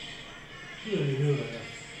You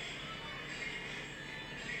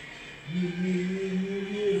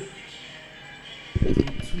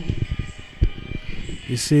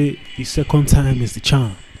say the second time is the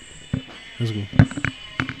charm. Let's go.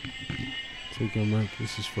 Take your mic.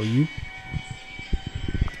 This is for you.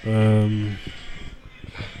 Let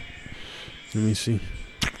me see.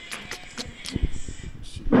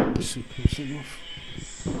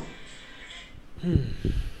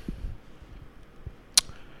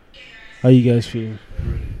 How you guys feel?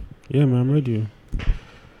 Yeah, man, I'm ready.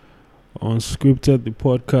 Unscripted, the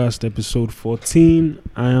podcast, episode 14.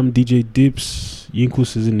 I am DJ Dips.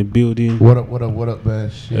 Yinkus is in the building. What up,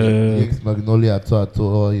 man? Shit. Magnolia,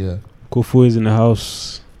 Ato, yeah. Kofo is in the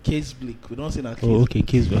house. Case Bleak. We don't say that. Oh, okay,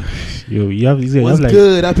 Case Bleak. Yo, you have What's like,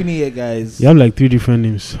 good? Happy New Year, guys. You have like 3 different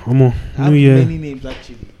names. Come on. I have New Year. many names,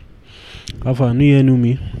 actually. Alpha, New Year, New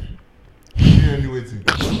Me.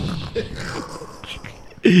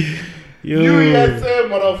 Yo. New Year, say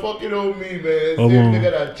motherfucking old me, man. Same Omo.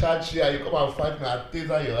 nigga that chat shit and you come and fight me and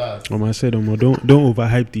taser your ass. I said, don't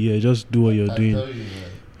overhype the year. Just do what you're I doing. tell you,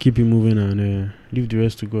 man. Keep it moving and leave the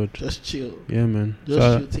rest to God. Just chill. Yeah, man. Just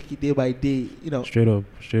chill. Take it day by day. You know. Straight up.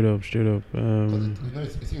 You know, you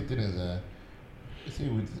see the thing is, you see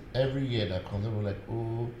with every year that comes, we're like,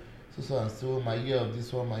 oh, so my year of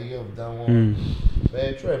this one, my year of that one.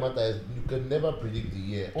 But true matter is you can never predict the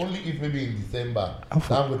year. Only if maybe in December. I'm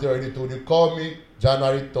already told you, call me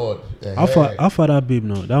January 3rd. How far that babe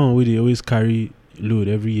now? That one where they always carry load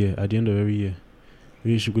every year at the end of every year.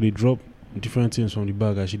 Where she could drop different things from the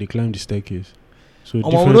bag as she dey climb the staircase. So we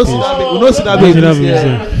don't see that babe this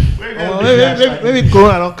year. Maybe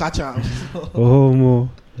Corona don't catch her. Oh mo,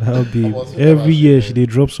 that babe. Every year she dey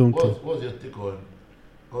drop something. What's your take on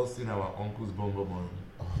us seeing our uncle's bomb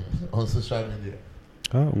on social media?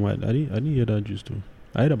 I didn't hear that juice though.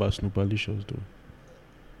 I heard about Snoopalicious though.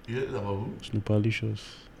 You heard about who? Snoopalicious.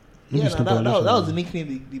 Yeah, that was the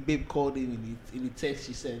nickname the babe called him in the text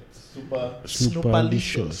she said.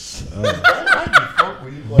 Snoopalicious.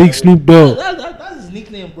 Big Snoop Dogg. That's his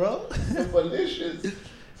nickname, bro. Snoopalicious.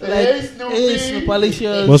 Hey,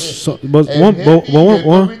 Snoopalicious.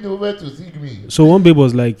 So one babe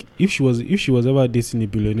was like, if she was ever dating a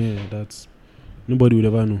billionaire, that's nobody would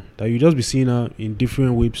ever know. That you just be seeing her in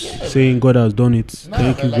different whips saying God has done it.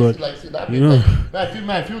 Thank you, God. You know.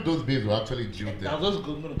 I feel those babes were actually jilted. I was just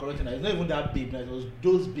going to correct it. It's not even that babe. It was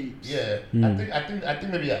those babes. Yeah. I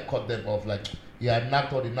think maybe I cut them off. Like, yeah, I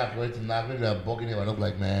knocked all the knock right to knock. Maybe they're bugging him and I'm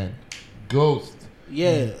like, man, ghost.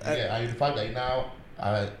 Yeah. And the fact that you now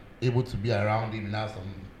are able to be around him now some.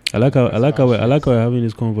 I like how we're having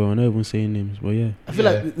this convo. We're not even saying names, but yeah. I feel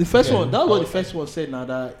like the first one. That was what the first one said. Now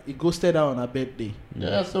that he ghosted her on her birthday.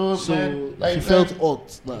 Yeah, so man, she felt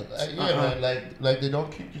odd. Man, like they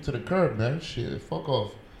don't kick you to the curb, man. Shit, fuck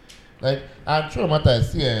off. Like I'm sure matter I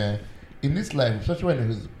see in this life, especially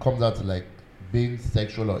when it comes out to like being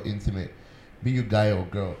sexual or intimate, be you guy or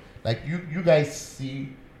girl. Like you guys see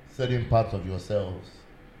certain parts of yourselves.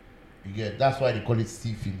 You get that's why they call it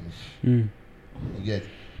see finish. You get.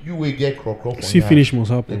 You will get croc for see finish must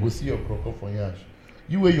happen. They will see your croc for yash.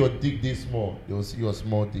 You where your dick this small, they will see your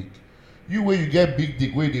small dick. You where you get big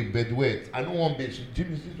dick where they bed wet. I know one bitch,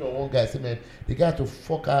 Jimmy one guy said, man, the guy had to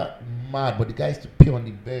fuck her mad, but the guy used to pee on the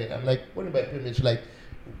bed. I'm like, what about pee? She's like,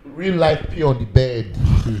 real life pee on the bed.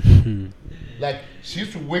 Like she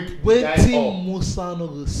used to wake the guy up. Musa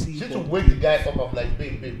no see. She used to wake the guy up. I'm like,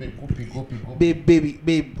 babe, go pee.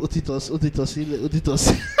 Babe, otitos.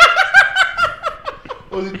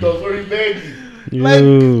 Sorry, baby. Like,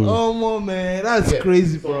 oh man, that's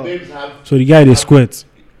crazy, bro. So the guy they squirt.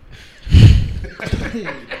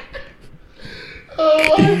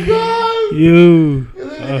 Oh my god. You.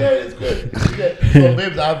 Some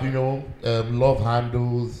babes have, love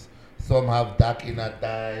handles. Some have dark inner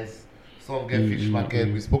thighs. Some get fish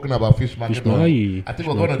market. We've spoken about fish market. I think it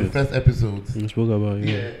was one of the first episodes. We spoke about it.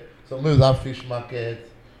 Yeah. Some babes have fish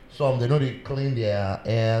market. Some they know they clean their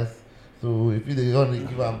ass. So if you don't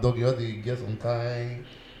give them dog, you have to get some time.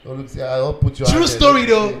 Don't look, see, I'll put you. True story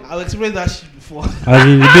though. I've experienced that shit before. As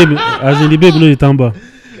in the baby, know the tamba.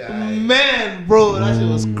 Man, bro, that shit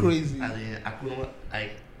was crazy. I couldn't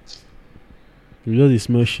like. You just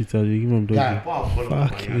smell shit as you give them dog.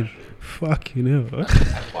 Fucking hell.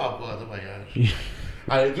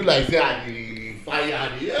 I do like say I fire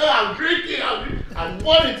I'm drinking and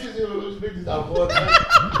what it is make this alcohol.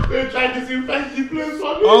 They try to disinfect the place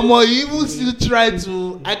for me. You even still try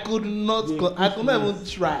to. I could not even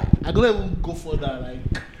try. I couldn't even go further. Like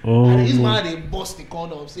this man they bust the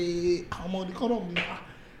condom. Say I'm on the condom.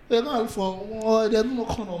 They're not for there's no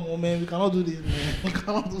condom, man. We cannot do this, man. We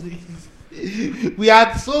cannot do this. We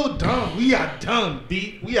are so done. We are done,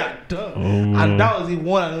 B. We are done. And that was the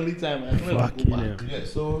one and only time I never go back. Yeah.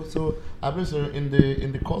 So I mean, so in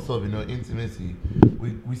the course of intimacy,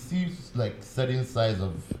 we see like certain sides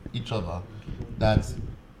of each other that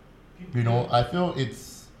I feel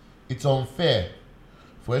it's unfair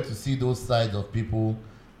for you to see those sides of people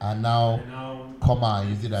and now come out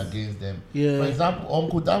and use it against them. Yeah. For example,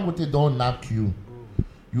 Uncle Dangote don't knock you.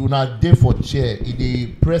 You not there for chair.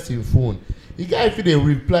 He press him phone. The guy if they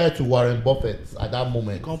reply to Warren Buffett at that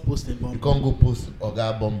moment. You can't post him. You can't go post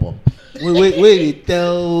Oga Bum. Wait, they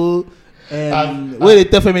tell they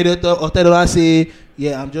tell Femi Otedola say,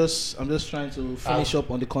 yeah, I'm just trying to finish up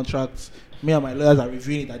on the contract. Me and my lawyers are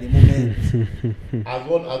reviewing it at the moment. as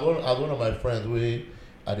one of my friends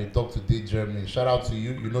where they talk to Date Germany. Shout out to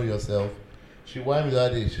you. You know yourself. She whined me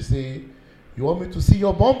that day. She say, "You want me to see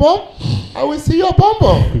your bum bum? I will see your bum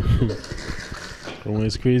bum." Oh,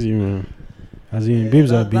 it's crazy, man. As in,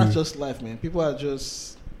 babes are being. That's just life, man. People are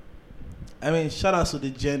just. I mean, shout out to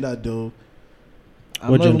the gender, though.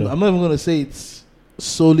 I'm not even gonna say it's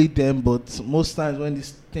solely them, but most times when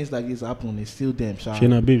these things like this happen, it's still them.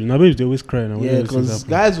 Now babes, they always cry. Yeah, because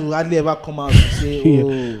guys will hardly ever come out and say,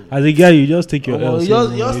 "Oh." As a guy, you just take your L.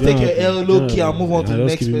 You just take your L low key and move on to the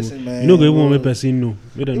next person, man. You know, even when person know.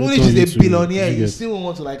 Even if she's a billionaire, you still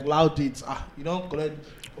want to like loud it. You don't collect.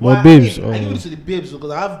 Well, babes. I give it to the babes because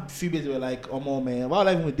I have few babes that were like, "Oh man, why would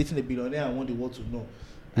I even dating a billionaire? I want the world to know."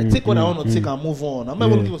 I take what I want to take and move on. I'm not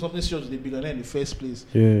even looking for something serious with the billionaire in the first place.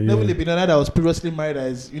 Even the billionaire that was previously married that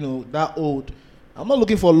is, that old. I'm not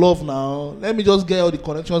looking for love now. Let me just get all the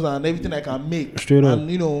connections and everything I can make. Straight up. And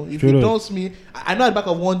if it dumps me, I know at the back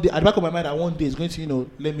of my mind that one day it's going to,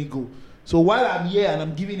 let me go. So while I'm here and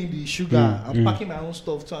I'm giving him the sugar, I'm packing my own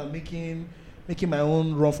stuff too. I'm making my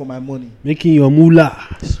own run for my money. Making your moolah.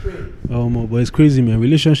 Straight. But it's crazy, man.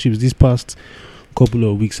 Relationships this past couple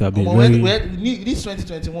of weeks have been this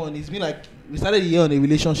 2021, it's been like we started the year on a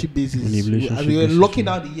relationship basis. We were locking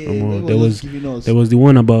down the year. There was the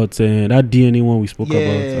one about that DNA one we spoke about.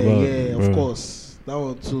 Yeah, of course, that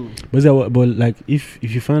one too. But like if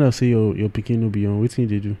you find out say you're picking no beyond, what thing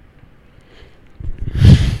they do?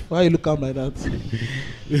 Why you look up like that?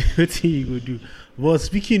 What thing you go do? But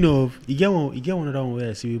speaking of, you get one other one where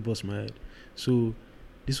I see we bust my head. So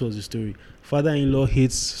this was the story. Father-in-law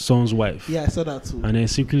hates son's wife. Yeah, I saw that too. And then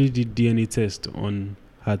secretly did DNA test on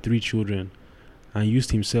her 3 children and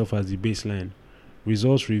used himself as the baseline.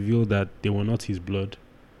 Results revealed that they were not his blood.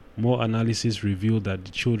 More analysis revealed that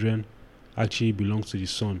the children actually belonged to the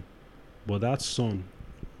son. But that son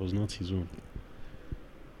was not his own.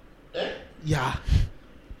 Yeah.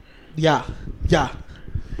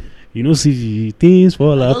 See things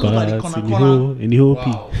fall apart in the whole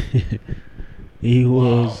Wow. He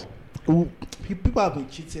was. People have been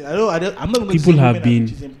cheating. I'm not going to People say have been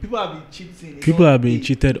cheating. People have been cheating. People have been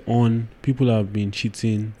cheated on. People have been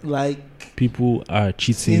cheating. Like people are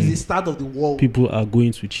cheating. Since the start of the world. People are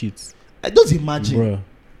going to cheat. I just imagine. Bruh.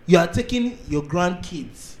 You are taking your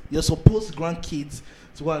grandkids, your supposed grandkids,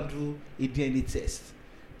 to go and do a DNA test.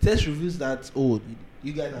 Test reveals that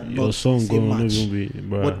you guys are your not son the same match.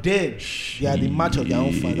 But then they are the match of their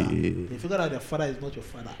own father. They figured out their father is not your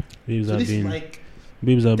father. Babes so have this been, is like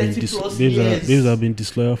babes have 30 been plus babes years. have been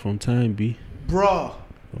disloyal from time, B. Bro,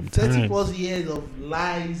 From 30 time. plus years of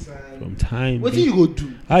lies and From time. what B. you go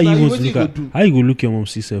do? How you Like, want wetin to you look go at? do? How you go look your mom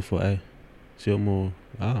sister for eye? Say your mom,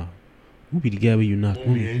 who be the guy where you knock?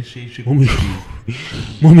 Mommy,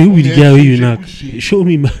 who be the guy where you knock? Show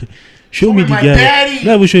me the guy. daddy.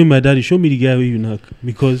 Not even show me my daddy. Show me the guy where you knock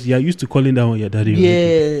because you are used to calling that one your daddy.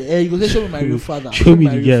 Yeah, you go say show me my real father. Show me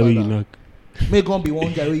my the real guy where you father. knock. Make one be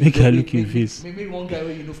one guy where you Make know, I look in face. Maybe one guy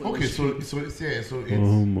where you know for Okay, your so it's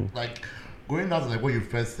Mo. like going down to like what you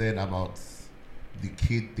first said about the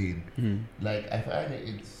kid thing. Like I find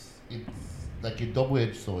it's like a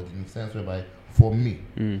double-edged sword in the sense whereby for me,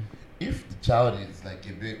 if the child is like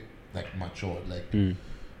a bit like mature, like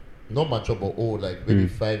not mature but old, like maybe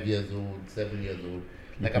 5 years old, 7 years old,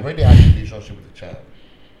 like I've already had a relationship with the child.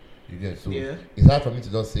 You get so it's hard for me to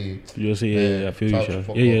just say. You just say yeah, I feel you, child child.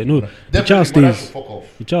 should Yeah, fuck no. off. The Definitely child the mother should stays. fuck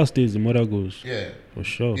off. The child stays. The mother goes. Yeah. For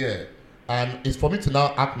sure. Yeah, and it's for me to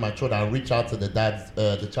now act mature and reach out to the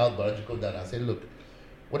the child's biological dad and say, look,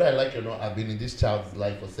 whether I like it or not, I've been in this child's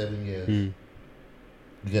life for 7 years. You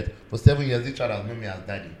get for 7 years, this child has known me as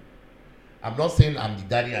daddy. I'm not saying I'm the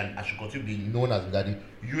daddy and I should continue being known as the daddy.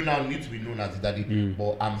 You now need to be known as the daddy,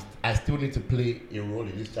 but I still need to play a role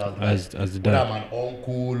in this child's life. As the Whether dad. I'm an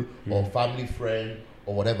uncle or family friend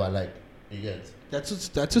or whatever, like you get. There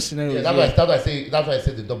are two scenarios. Yeah, that's why I say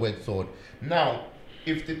the double-edged sword. Now,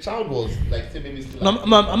 if the child was like say maybe still No,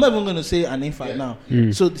 I'm not even going to say an infant now.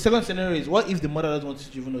 Mm. So the second scenario is, what if the mother doesn't want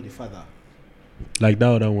you to even know the father? Like that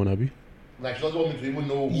other one, Abi? like she doesn't want me to even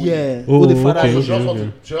know who Yeah. Oh, who the father okay, is. She just want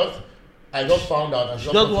okay. to I just found out and she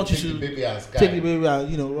She just just want want to you take to the baby and sky. Take the baby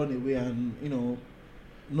and run away and no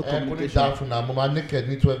Put it communication. down for now. Mama naked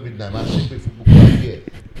need 12 midnight. Man, she pay for book here.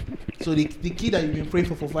 So the kid that you've been praying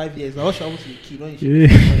for 5 years, now what should happen to the kid? When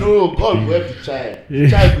Yeah. No, God will help the child.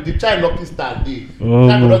 Yeah. The child lucky start day. Oh,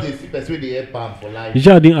 Child man. not dey see person wey dey help am for life. The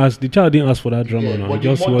child didn't ask for that drama. Yeah, No, but he the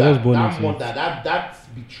was mother, just born that into it. mother,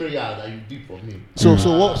 that betrayal that you did for me.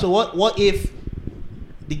 what if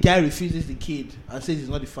the guy refuses the kid and says he's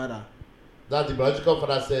not the father? That the biological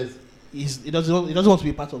father says, He doesn't want to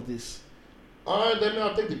be part of this. then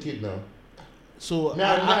I'll take the kid now. So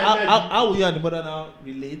Nah, how will you and the mother now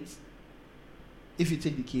relate if you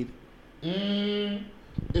take the kid?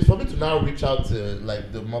 It's for me to now reach out to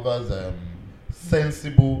like the mother's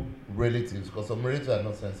sensible relatives, because some relatives are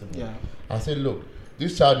not sensible. Yeah. And say, look,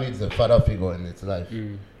 this child needs a father figure in its life.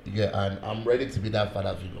 Yeah, and I'm ready to be that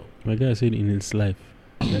father figure. My guy said in his life.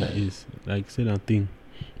 Is like say that thing.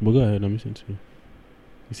 But go ahead, I'm listening to you.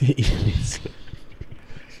 You say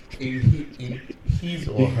In his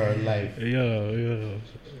or her life. Yeah.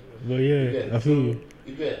 But yeah, I feel you.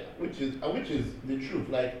 Yeah, which is the truth.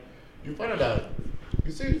 Like, you find out that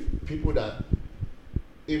you see people that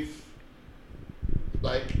if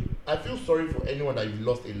like I feel sorry for anyone that you've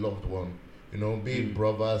lost a loved one, you know, be it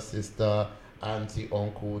brother, sister, auntie,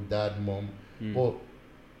 uncle, dad, mom. But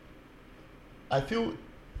I feel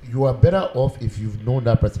you are better off if you've known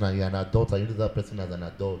that person and you're an adult and you know that person as an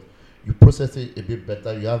adult. You process it a bit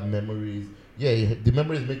better, you have memories. Yeah, the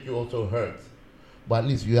memories make you also hurt. But at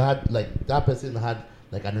least you had like that person had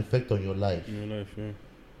like an effect on your life. In your life, yeah.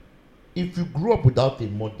 If you grew up without a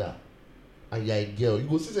mother and you're a girl, you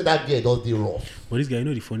go see that girl does the rough. But this guy, you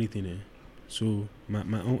know the funny thing, So my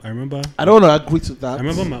I remember. I don't want to agree to that. I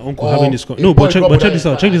remember my uncle having this. No, but check this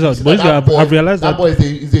out. Check this out. But this guy, I've realized that. That boy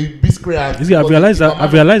is a miscreant. This guy, I've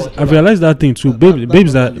realized that thing too.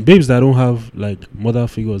 Babes that don't have like mother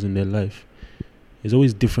figures in their life, is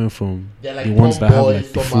always different from They're the ones that have like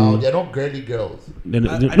somehow. They're not girly girls.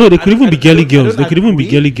 No, they could even be girly girls. They could even be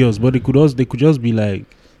girly girls, but they could just be like.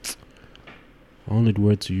 I don't know the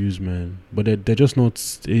word to use, man. But they're just not.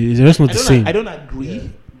 They're just not the same. I don't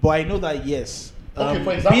agree, but I know that yes. Okay,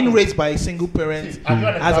 for example, being raised by a single parent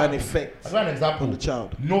has an effect I'll give an example on the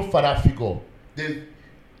child. No father figure.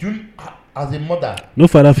 As a mother. No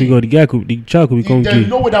father figure. The child could become gay. There's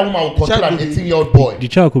no way that woman will control an 18-year-old boy. The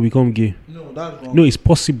child could become gay. No, that's wrong. No, it's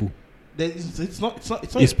possible. It's not.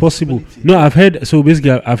 It's possible. No, I've heard. So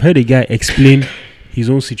basically, I've heard a guy explain his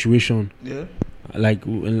own situation. Yeah. Like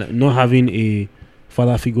not having a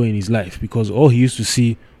father figure in his life because all he used to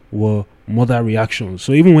see were mother reactions.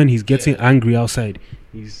 So even when he's getting angry outside,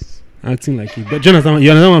 he's acting like it. But you understand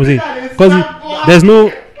what I'm saying? Because there's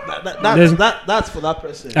no. That's for that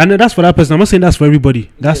person. And that's for that person. I'm not saying that's for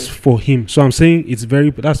everybody. That's for him. So I'm saying it's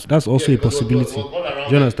that's also a possibility. Do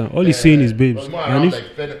you understand? All he's saying is babes. And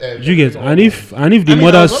if you get and if the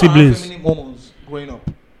mother's siblings. Growing up.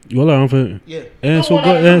 You all around for Yeah, so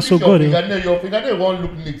God. So God. Your fingernail won't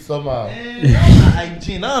look neat somehow.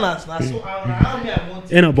 Hygiene.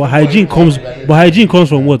 But hygiene comes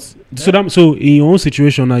from what? So in your own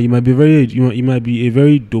situation now, you might be a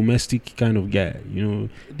very domestic kind of guy. You know,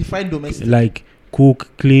 define domestic. Like cook,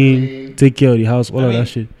 clean, take care of the house, all of that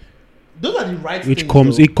shit. Those are the right which things.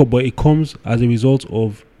 Comes, but it comes as a result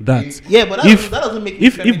of that. Yeah, but that doesn't make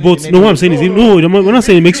if both. No, what I'm saying is, we're not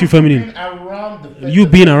saying it makes you feminine. You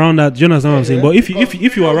being around that, do you understand what I'm saying? But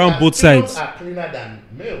if you are around both sides, are cleaner than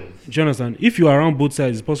males. Do you understand? If you are around both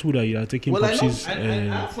sides, it's possible that you are taking popsies. I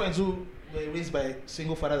have friends who were raised by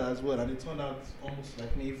single fathers as well, and it turned out almost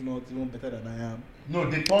like me, if not even better than I am. No,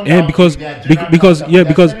 they turned out because it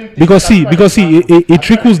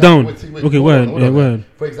trickles down. Okay, go ahead.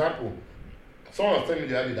 For example, someone was telling me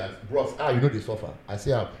the other day that, bros, you know they suffer. I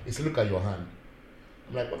say, it's look at your hand.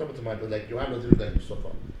 I'm like, what happened to my hand? Like, your hand doesn't look like you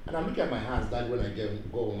suffer. And I'm looking at my hands, that when I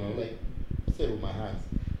go home, I'm like, say with my hands.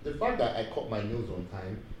 The fact that I cut my nails on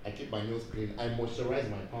time, I keep my nails clean, I moisturize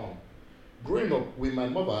my palm. Growing up with my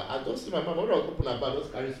mother, I just see my palm. When I was open her bag,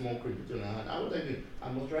 just carry small cream between her hand. I was like,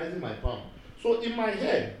 I'm moisturizing my palm. So in my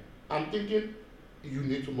head, I'm thinking, you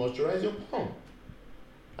need to moisturize your palm.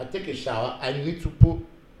 I take a shower, I need to put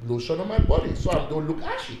lotion on my body so I don't look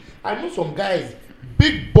ashy. I know some guys,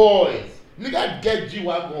 big boys, nigga get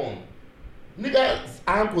G-Wagon. Niggas'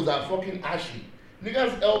 ankles are fucking ashy.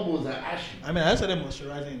 Niggas' elbows are ashy. I mean, I started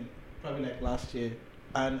moisturizing probably like last year.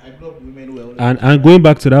 and I grew up with women who were always And going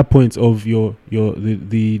back to that point of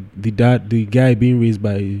the dad, the guy being raised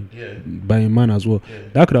by a man as well,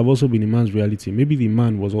 that could have also been a man's reality. Maybe the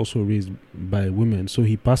man was also raised by women, so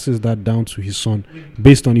he passes that down to his son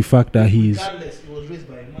based on the fact that he is. Regardless, he was raised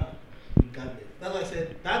by a man. Regardless, that's why I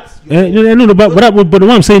said that's. No, but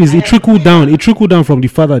what I'm saying is it trickled down. It trickled down from the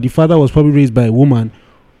father. The father was probably raised by a woman,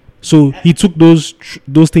 so he took those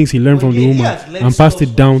things he learned from the woman and passed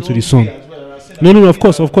it down to the son. No, of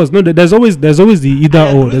course. No, there's always the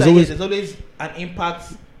either or. There's always an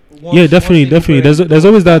impact. Definitely. There's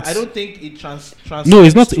always that. I don't think it trans. No,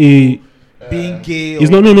 it's not a being gay. It's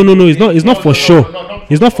not. No. It's not for sure.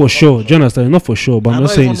 It's not for sure. Do you understand? It's not for sure. But I'm not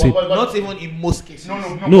saying. Not even in most cases.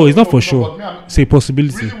 No, it's not for sure. It's a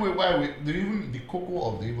possibility. Reason why the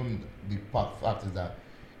cocoa of the fact is that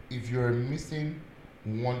if you're missing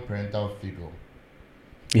one parental figure,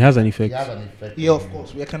 it has an effect. Yeah, of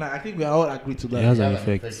course. I think we all agree to that. It has an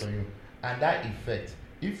effect on you. And that effect,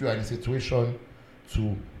 if you are in a situation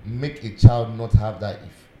to make a child not have that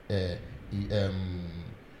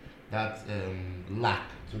lack,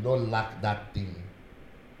 to not lack that thing,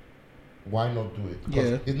 why not do it?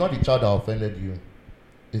 Because it's not the child that offended you,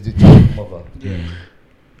 it's the child's mother. Yeah.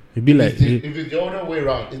 It'd be like if it's the other way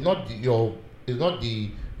around, it's not the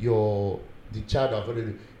child that offended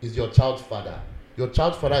you, it's your child's father. Your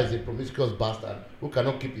child's father is a promiscuous bastard who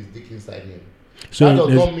cannot keep his dick inside him. So that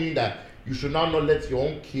does not mean that you should now not let your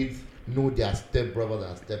own kids know their step brothers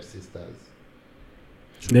and step sisters.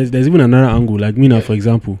 There's even another angle. Like me now, for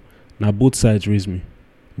example, now both sides raise me,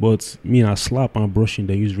 but me I slap and brushing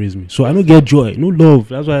they use raise me. So I don't get joy, no love.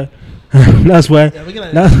 That's why. That's why.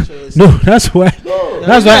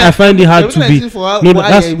 That's why I find it hard to be.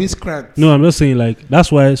 No, I'm not saying like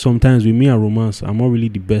that's why sometimes with me and romance, I'm not really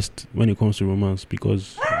the best when it comes to romance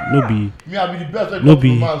because me I be the best when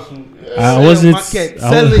it comes to romance. I wasn't.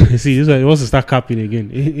 See, this one wants to start capping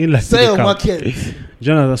again. Like sell your market,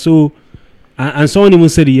 Jonathan. So. And someone even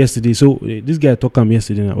said it yesterday. So this guy talked to me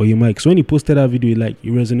yesterday or your mic. So when he posted that video, like it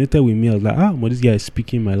resonated with me. I was like, but this guy is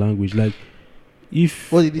speaking my language. Like,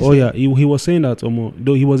 if what did he say? He was saying that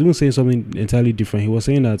though he was even saying something entirely different. He was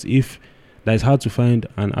saying that that it's hard to find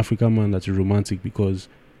an African man that is romantic because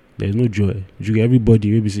there's no joy.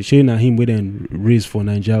 Everybody maybe say Shane and him were then raised for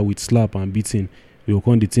Nigeria with slap and beating. We will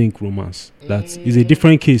come to think romance. That is a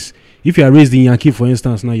different case. If you are raised in Yankee, for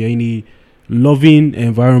instance, now you're in a loving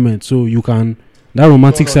environment, so you can that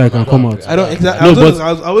romantic side can come out. I don't exactly. I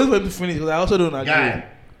was going to finish because I also don't agree. Guy,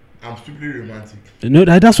 I'm stupidly romantic. No,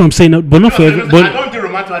 that's what I'm saying. But not for everybody. I don't do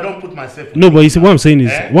romantic. I don't put myself. No, but you see, what I'm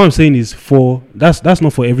saying is for that's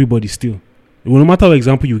not for everybody. Still, well, no matter what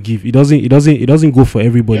example you give, it doesn't go for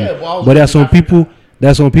everybody. Yeah, but there are some people. There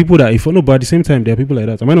are some people that but at the same time there are people like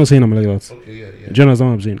that. Am I not saying I'm like that? Okay, yeah. Do you understand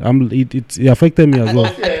what I'm saying? It affected me as well.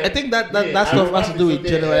 I think that stuff has to do with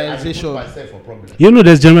generalization.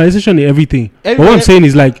 There's generalization in everything. But what I'm saying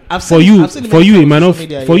is like for you it might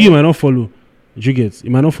not follow. You get it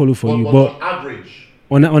might not follow for you, but on average.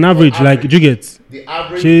 On average, like you get the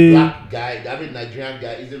average black guy, the average Nigerian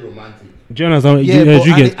guy isn't romantic. Do you understand?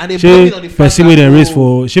 She person with a race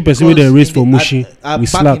for Mushi. We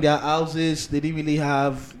slap. Back in their houses, they didn't really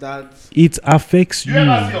have that. It affects you,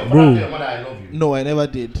 bro. No, I never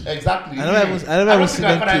did. Exactly. I never even seen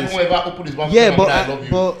that case. Yeah,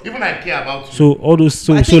 but even I care about you. So all those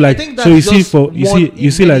so like so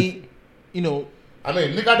you see like I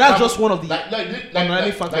mean, that's just one of the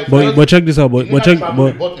factors. But check this out. But check.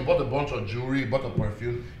 But he bought a bunch of jewelry, bought a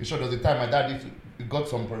perfume. It showed us the time my dad got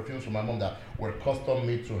some perfumes from my mom that were custom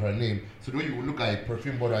made to her name. So when you look at a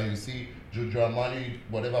perfume bottle and you see Giorgio Armani,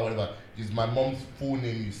 whatever, is my mom's full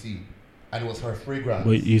name. You see, and it was her fragrance.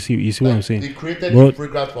 But you see what I'm saying. They created the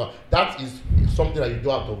fragrance for her. That is something that you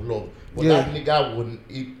do out of love. But that nigga wouldn't.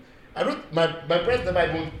 I don't. My parents never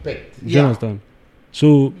even pecked. Do you understand?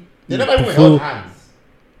 So. They never even held hands.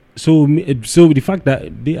 So the fact that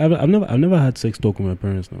I've never had sex talk with my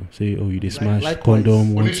parents now. Say, oh, you did smash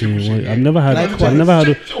condom one thing. I've never had.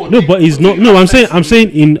 No, but it's not. No, I'm saying.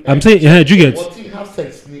 Hey, you get. Do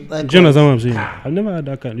you understand what I'm saying? I've never had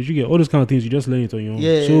that kind. Did you get all those kind of things? You just learn it on your own.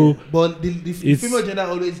 Yeah. So, but the female gender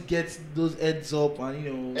always gets those heads up,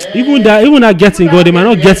 and even that getting God, they might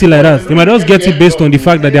not get it like that. They might just get it based on the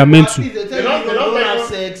fact that they are meant to. They don't have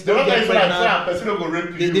sex. They don't get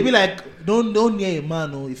pregnant. They be like. Don't near a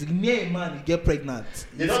man. No, if you near a man, you get pregnant.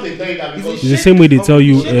 They don't tell you that because it's the same way they tell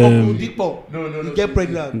you. No, you get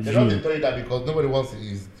pregnant. They don't tell you that because nobody wants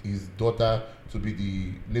his daughter to be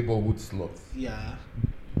the neighborhood slut. Yeah.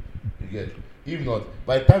 You get. If not,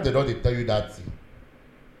 by the time they don't tell you that thing,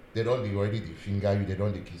 they don't already finger you. They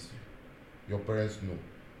don't kiss you. Your parents know,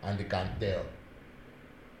 and they can tell.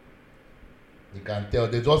 You can tell.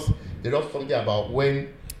 They just something about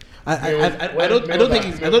when. I don't think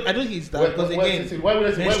it's that, because again,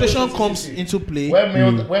 menstruation comes into play when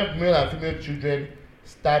male and female children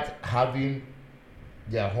start having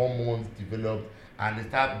their hormones developed and they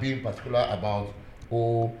start being particular about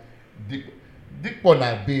Dickpon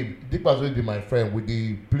and babe. Dickpon's always be my friend. We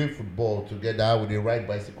dey play football together. We dey ride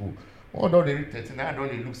bicycle. Don't they reach 39? Don't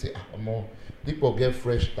they look say Dickpon get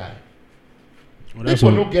fresh tie.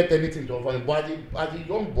 Dickpon don't get anything to offer him, but as a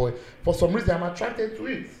young boy, for some reason I'm attracted to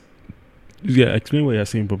it. Yeah, explain what you're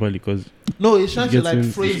saying properly, because no, it's trying to like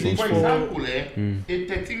phrase it. For example, a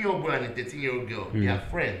 13-year-old boy and a 13-year-old girl, they are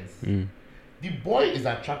friends. The boy is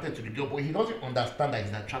attracted to the girl, but he doesn't understand that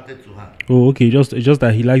he's attracted to her. Oh, okay. It's just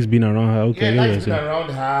that he likes being around her. Okay, yeah, he likes being around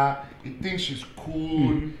her. He thinks she's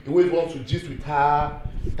cool. He always wants to gist with her,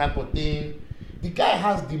 type of thing. The guy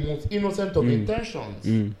has the most innocent of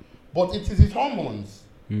intentions, but it is his hormones.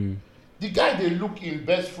 The guy, they look in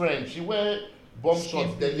best friend. She wear bomb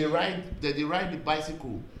shorts. Then they ride the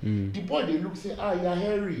bicycle. The boy, they look say, you're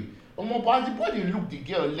hairy. But the boy, they look the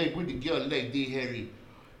girl leg with the girl leg, they hairy.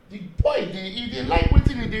 The boy, they like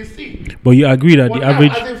waiting they see. But you agree that the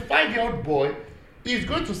average, as a 5-year-old boy, he's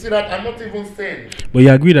going to see that I'm not even saying. But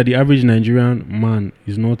you agree that the average Nigerian man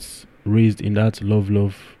is not raised in that love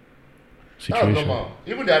situation. That's normal.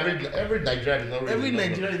 Even the average Nigerian is not raised. Every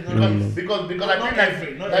Nigerian is not because I think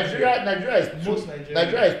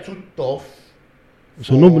Nigeria is too tough.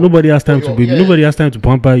 So nobody has time to baby. Nobody has time to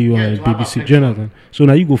pamper you and babysit. Jonathan. So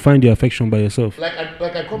now you go find the affection by yourself. Like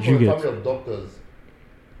I come from a family of doctors.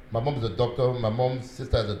 My mom is a doctor. My mom's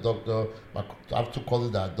sister is a doctor. I have 2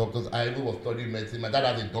 cousins that are doctors. I even was studying medicine. My dad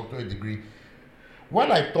has a doctorate degree.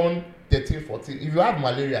 When I turned 13, 14, if you have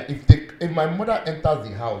malaria, if my mother enters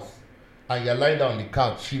the house and you're lying down on the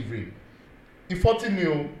couch shivering, if 14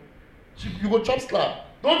 you go chop slap.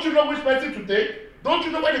 Don't you know which medicine to take? Don't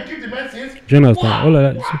you know where they keep the medicines? Jonathan, all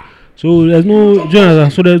of that. So there's no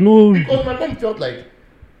Jonathan. So there's no. Because my mom felt like,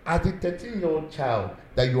 as a 13-year-old child,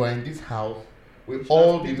 that you are in this house with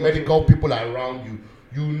all the medical people around you,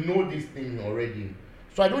 you know this thing already.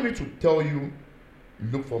 So I don't need to tell you,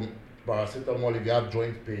 look for paracetamol if you have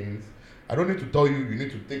joint pains. I don't need to tell you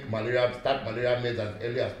need to start malaria meds as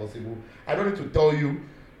early as possible. I don't need to tell you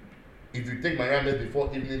if you take malaria meds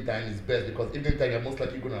before evening time is best, because evening time you're most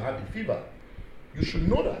likely going to have a fever. You should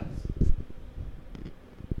know that.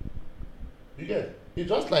 You get? It's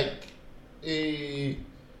just like a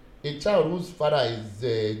child whose father is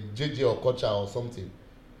JJ or Kocha or something.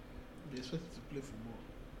 They expect to play football.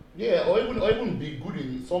 Yeah, or even be good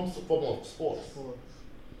in some form of sports.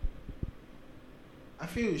 I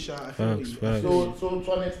feel So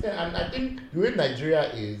to an extent, and I think the way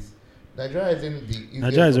Nigeria is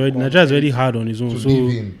already hard on his own.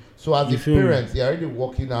 So as a parent, you're already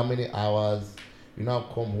working how many hours. You now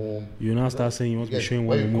come home. You now start saying you want to be showing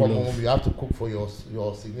when you come home, you have to cook for your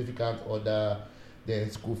significant other.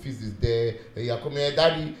 Then school fees is there. And you are coming here,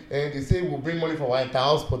 daddy, and they say we'll bring money for our entire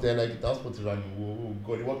hospital. And like the hospital, oh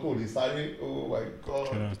God, you want to salary? Oh my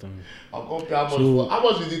God! I'll come to how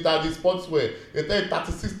much is it at the sportswear? They tell you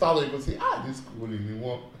 36,000. You can say, this school in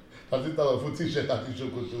one 36,000 for t-shirt and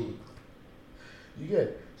t-shirt. You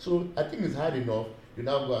get? So I think it's hard enough. You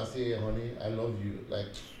now go and say, hey, honey, I love you. Like,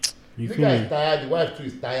 the guy is tired. The wife too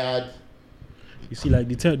is tired. You see, like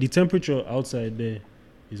the temperature outside there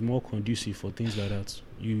is more conducive for things like that.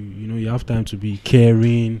 You know, you have time to be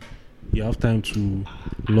caring, you have time to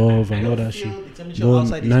love and all that shit.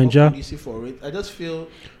 But Nigeria, for it. I just feel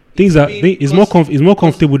it's more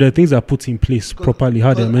comfortable. The things are put in place properly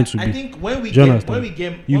how they're meant to be. I think when we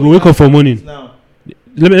wake up for morning. Now,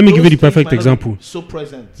 let me give you the perfect example. So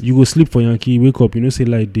present. You go sleep for Yankee, wake up, say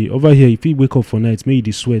like day. Over here, if you wake up for night, maybe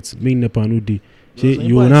the sweat, maybe nepa no day.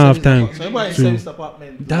 You will not have time.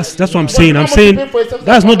 That's what I'm saying. I'm saying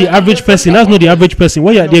that's not the average person. That's not the average person.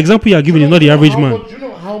 The example you are giving is not the average man. Do you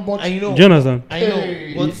know how much? I know. Do you understand? I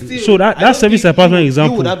know. But still, so that service apartment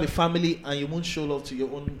example. You would have a family and you won't show love to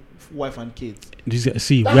your own wife and kids.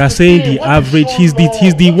 See, we are saying the average. He's the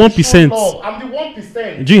 1%. I'm the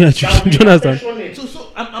 1%. Do you understand?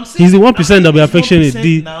 So I'm saying he's the 1% that will be affectionate.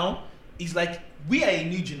 Now it's like we are a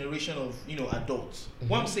new generation of adults.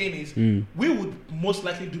 What I'm saying is we would most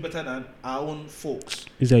likely do better than our own folks.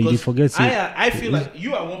 Is that you forget? I feel like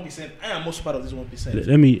you are 1%. I am most part of this 1%.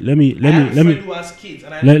 Let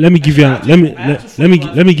me give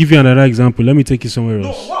you another example. Let me take you somewhere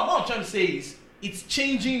else. No, what I'm trying to say is it's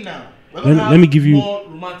changing now. Let me give you more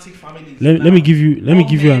romantic families. Let me give you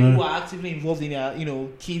another. Who are actively involved in their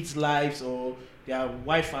kids' lives or their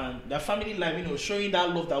wife and their family life. Showing that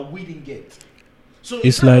love that we didn't get. So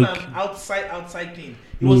it's not like an outside thing.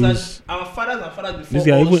 It No, was it's- that our fathers and fathers before this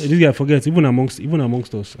guy. us. This guy forgets. Even amongst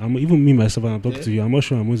us. Even me myself. I'm talking Yeah. to you. I'm not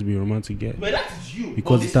sure I'm going to be a romantic guy. But that is you.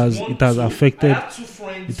 Because But it this has- is one, it has two. affected- I have two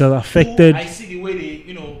friends. it has affected- Who I see the way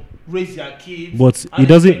they, raise their kids. But and it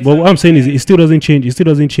doesn't. they But what I'm saying is, spend it still doesn't change. It still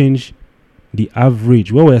doesn't change the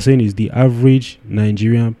average. What we're saying is the average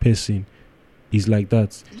Nigerian person is like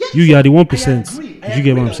that. Yes, You are the I 1%. agree. If you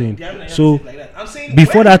get what I'm that saying. the average So, Nigerian is like that. I'm saying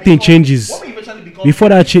before when that it thing becomes- changes, when it eventually becomes- before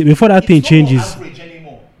that thing it's no more changes. average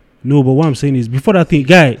anymore. No, but what I'm saying is, before that thing,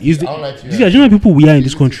 guy, is I don't like to- these are general people we are in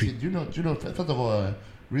this See, country. do you know? First of all,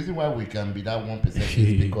 reason why we can be that 1%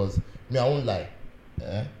 is because me, I won't lie.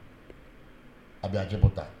 I be a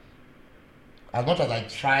Jebota. As much as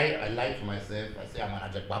I lie to myself. I say I'm an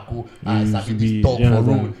Ajekpaku. I to sabi be- this talk yeah, for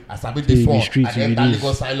that- road. I sabi this be one. street, I to be enter this.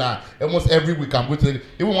 Lagos Island. Almost every week I'm going to.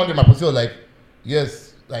 Even one day my person was like,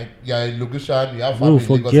 yes, like you're in Lugushan, you have Bro, family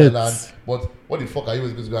in Lagos forget. Island. But what the fuck are you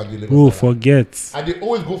always going to go and do in Lagos Bro, Island? forget. And they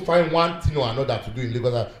always go find one thing or another to do in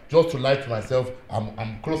Lagos Island just to lie to myself.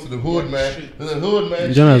 I'm close to the hood, man. shit. To the hood,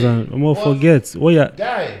 man. Jonathan, Shit. I'm gonna What? forget. What ya?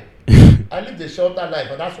 Guy, I live the sheltered life,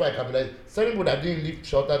 and that's why I can be like, certain people that didn't live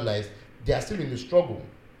sheltered lives, they are still in the struggle.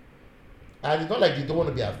 And it's not like they don't want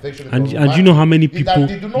to be affectionate. And or and you know how many romantic. people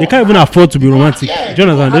It's that do not they can't even have- afford to be do not- romantic. yeah,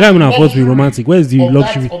 Jonathan, they don't can't even have afford to be luxury romantic. Where's the of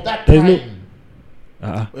luxury? That, of that There's no.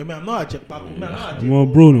 time. Well, man, I'm not a Jekpaku. Man, I'm not a Well,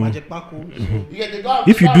 Jekpaku. bro, no. I'm a Jekpaku. Yeah, they don't have,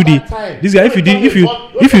 If they you don't do have the- that time. this guy, if you do- if you-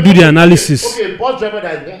 Don't if you do the okay, analysis- okay, bus driver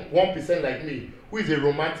that is 1% like me, who is a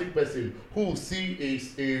romantic person, who will see a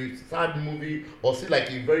sad movie or see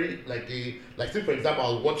like a very like say for example, I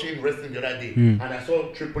was watching wrestling the other day and I saw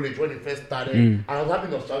Triple H when he first started and I was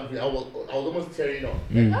having nostalgia. I was almost tearing up.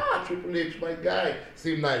 Like, Triple H, my guy,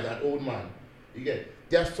 seemed nice, an old man. You get,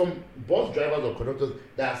 there are some bus drivers or conductors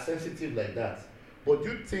that are sensitive like that. But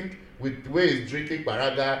you think with the way he's drinking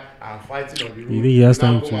Baraga and fighting on the road, You think he has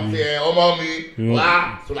now time come and to- say, oh mommy, Yeah.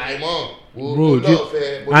 wow, Sulaiman, Bro,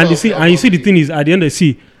 and you see the thing is at the end of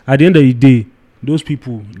the day, those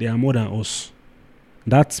people they are more than us.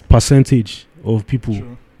 That percentage of people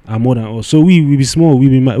True. are more than us. So we be small. We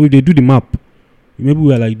they do the map. Maybe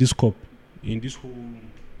we are like this cup in this whole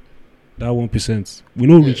that 1%. We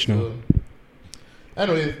no rich now.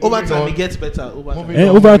 Anyway, Over time, it gets better. Over time. Moving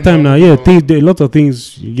on. Over time now, yeah, moving on. a lot of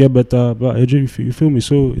things you get better. But you feel me?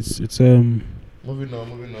 So it's Moving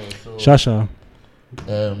on. So, Shasha.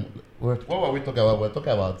 what were we talking about? We're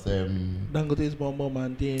talking about Dangote's bomb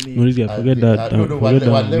and DNA. No, this guy, forget that. Forget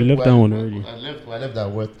that. We left that one already. I left that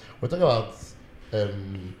word. We're talking about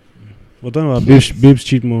We're talking about Yes. babes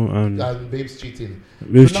cheat more and babes cheating.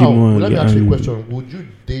 babes So cheat now, more. let me and- ask you a and- question. Would you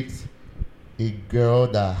date a girl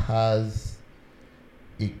that has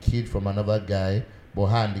a kid from another guy, but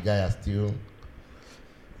her and the guy are still?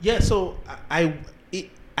 Yeah, so I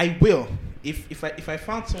will if I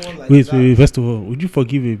found someone like Wait, that first of all, would you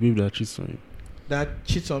forgive a babe that cheats on you? that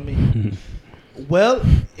cheats on me. Well,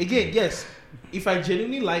 again, yes. If I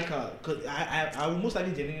genuinely like her, because I will most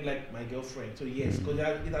likely genuinely like my girlfriend. So yes, because it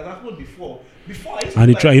has happened before. Before I used And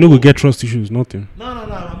to you try, like, you know, go get trust issues, nothing. No,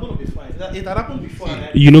 I'm gonna be fine. It had happened before. See, and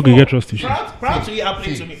I- you know, before, get trust issues. Prior to it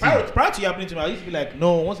happening to me, See. prior to it happening to me, I used to be like,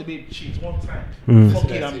 no, once a babe cheats one time, Mm. fuck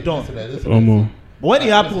it, I'm done. Omo. But when it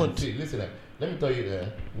happened, Listen, let me tell you,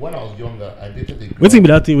 when I was younger, I dated a girl. Wait till be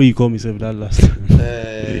that thing where you call me self that last.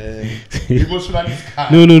 Emotionally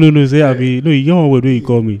scarred. No. Say I be no. You get one word where you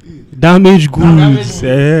call me damaged goods. Damaged goods.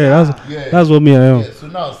 Yeah, that's what me I am. Yeah, so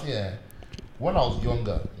now, see, when I was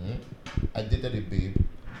younger, I dated a babe,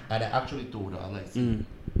 and I actually told her, like, see,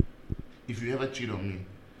 if you ever cheat on me,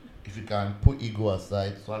 if you can put ego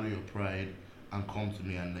aside, swallow your pride, and come to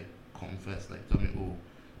me and like confess, like tell me, oh,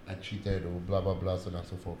 I cheated, or blah blah blah, so on and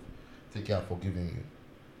so forth. Take care of forgiving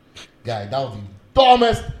you, guy. That was the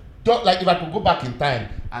dumbest. Like if I could go back in time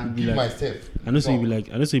and Be give like- myself. I know say you be fuck.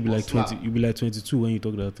 like. I know say you be like Slap. 20. You be like 22 when you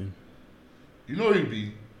talk that thing. You know it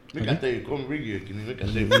be. Make I Okay. tell you, come bring you. Can you make I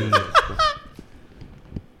tell you?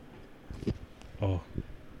 Oh,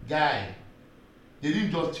 Guy, they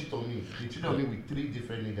didn't just cheat on me. They cheated on me with 3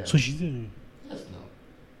 different niggas. so she's there. Yes, now.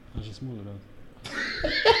 And she's smaller than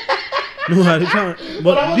that. No, I can't.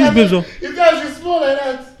 But these babes are If guys she's small like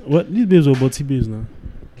that. what? These babes are butty babes now.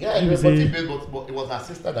 Yeah, Let me it was say- but it was her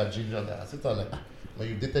sister that gingered her. Her sister was like, when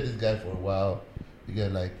you dated this guy for a while, you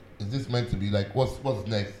get like, is this meant to be like, what's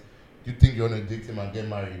next? Do you think you're gonna date him and get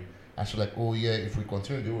married? And she's like, oh yeah, if we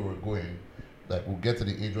continue the way we're going, like we'll get to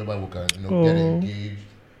the age whereby we can, get Oh. engaged.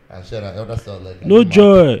 And she and her elder sister was like, No "Are you mad?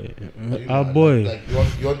 joy, Are you our mad? boy. Like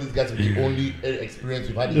you want this guy to be the only experience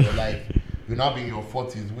you've had in your life. You're now being in your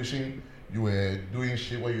 40s, wishing you were doing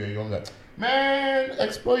shit when you were younger. Man,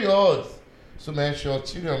 explore your odds. So man, she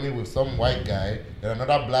was cheating on me with some white guy, then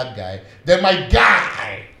another black guy, then my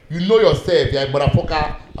guy. You know yourself, yeah,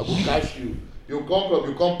 motherfucker. I will catch you. You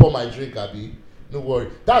come pour my drink, Abi. No worry.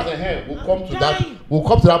 That's the hand. We'll come to that. We'll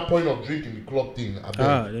come to that point of drinking the club thing.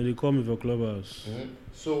 Then they call me for clubhouse. Mm-hmm.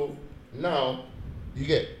 So now you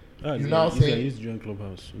get. You now say. I used to join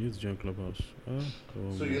clubhouse.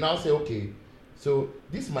 So you now say, okay. So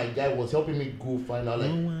this my guy was helping me go find out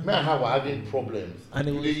like man how we're having problems. And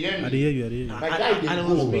it was, I hear you. My guy did and it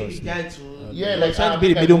was being the guy to like trying to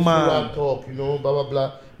be the middleman. Talk, you know, blah blah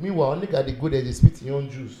blah. Meanwhile, nigga they go there, they spit in your own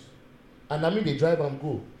juice. And I mean they drive and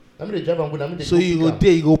go. So you go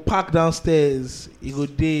there, you go park downstairs, you go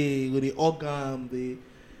there, you go the organ, the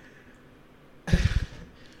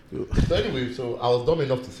So anyway, so I was dumb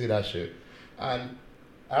enough to say that shit. And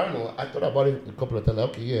I don't know, I thought about it a couple of times, like,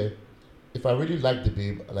 okay, yeah. If I really like the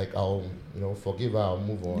babe, like I'll, forgive her, I'll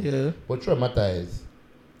move on. Yeah. But the truth of the matter is,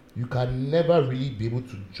 you can never really be able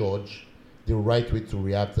to judge the right way to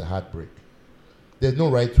react to heartbreak. There's no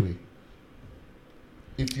right way.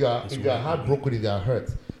 If you are heartbroken, if you are hurt,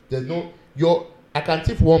 there's no I can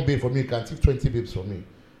thief one babe from you, you can thief 20 babes from me.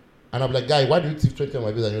 And I'm like, guy, why do you thief 20 of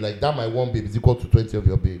my babes? And you're like, that my one babe is equal to 20 of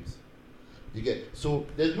your babes. You get? So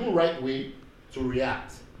there's no right way to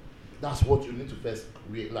react. That's what you need to first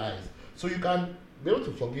realize. So you can be able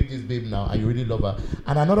to forgive this babe now and you really love her.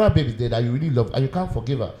 And another babe is there that you really love and you can't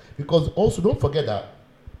forgive her. Because also don't forget that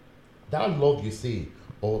love you say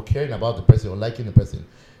or caring about the person or liking the person,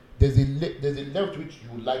 there's a level to which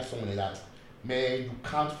you like someone like that. Man, you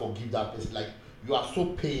can't forgive that person. Like you are so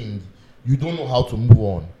pained, you don't know how to move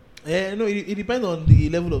on. Yeah, no, it depends on the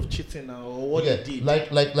level of cheating now or what you did.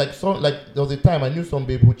 Like there was a time I knew some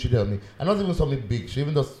babe who cheated on me. And not even something big. She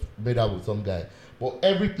even just made out with some guy. But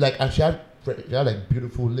and she had like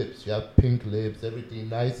beautiful lips. She had pink lips, everything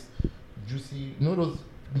nice, juicy. You know those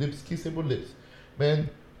lips, kissable lips. Man,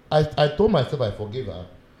 I told myself I forgave her.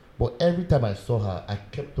 But every time I saw her, I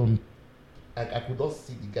kept on. I could just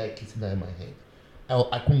see the guy kissing her in my head.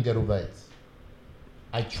 I couldn't get over it.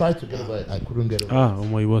 I tried to get over it. I couldn't get over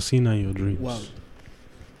it. You were seeing her in your dreams. Wow.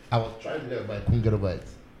 I was trying to get over it, I couldn't get over it.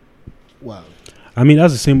 Wow.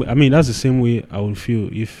 That's the same way I would feel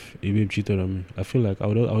if a babe cheated on me. I feel like I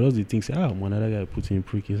would just think, another guy put in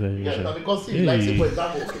prick inside. Yeah, because see, like say for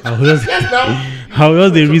example, how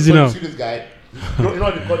else they reason out? See this guy. You know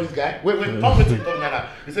what they call this guy? Wait, talk to him, Nana.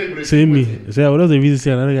 Say me. Say, what else they reason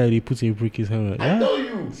say another guy they put in prick inside? I tell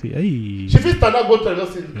you. See, hey. She fit stand up go to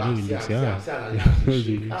just say, your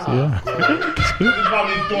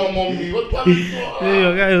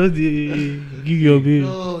guy give your babe.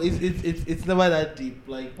 No, it's never that deep.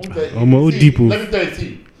 Like, deep. Let me tell you,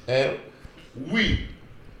 see, we,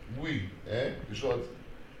 the short.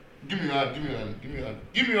 Give me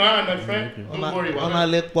your hand, my friend. Okay. Don't worry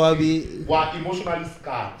about it. We're emotionally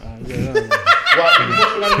scarred. We're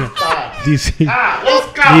emotionally scarred.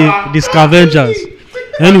 The scavengers.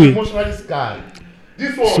 Anyway. Emotionally scarred.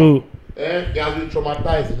 This one, so, he has been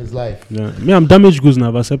traumatized in his life. Yeah. Me, I'm damaged goods now.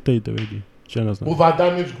 I've accepted it already. Over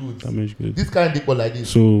damaged goods. This kind of people like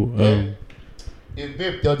this. So, if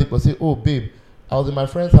babe tell people, say, oh, babe, I was in my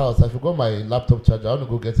friend's house. I forgot my laptop charger. I want to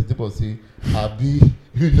go get it. People say, Abi,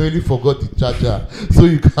 you really forgot the charger, so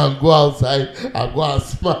you can go outside and go and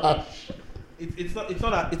smash. It's not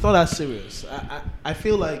that serious. I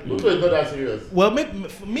feel like. It's not that serious. Well,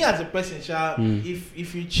 me as a person,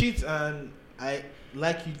 if you cheat and I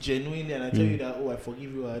like you genuinely and I tell you that I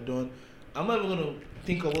forgive you, I'm not even gonna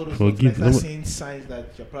think of all those things like that saying signs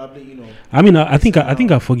that you're probably I think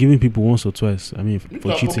I've forgiven people once or twice. For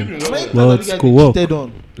cheating. Well, it's cool.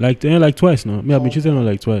 Like twice now. I've been cheated on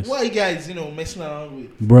like twice. What are you guys messing around with?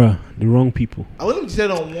 Bruh, the wrong people. I wasn't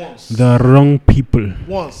cheated on once. The wrong people.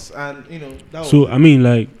 Once, and that was so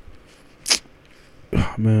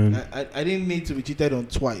man. I didn't need to be cheated on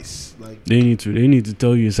twice. Like they need to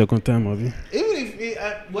tell you a second time, Abi. Even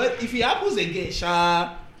if it happens again,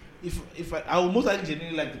 if I will most likely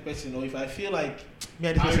genuinely like the person, or if I feel like me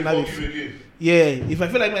and this person if I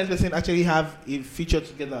feel like me and this person actually have a future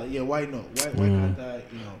together, why not? Why can't I? I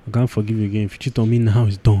can't forgive you again. If you cheat on me now,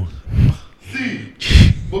 it's done. See,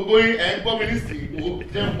 but going and coming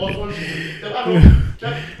them also cheated during me.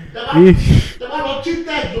 Am I not cheated? Am I not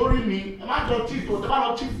cheated during me? I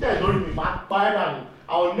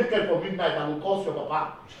will make it for midnight. I will call your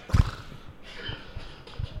papa.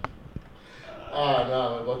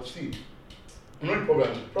 No, but see, the only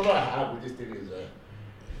problem I have with this thing is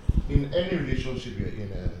in any relationship you're in,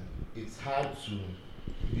 it's hard to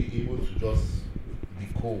be able to just be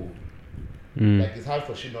cold. Like it's hard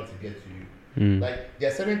for she not to get to you. Like there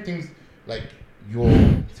are certain things like your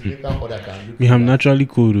significant other can look. Me, I'm naturally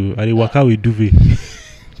cold. I dey waka with duvet.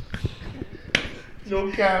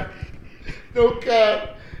 No cap. Like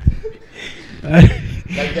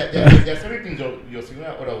there are certain things your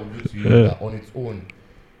significant other will do to you that on its own,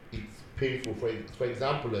 it's painful. For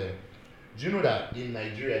example, do you know that in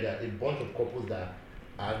Nigeria there are a bunch of couples that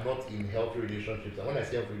are not in healthy relationships? And when I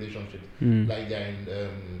say healthy relationships, like they're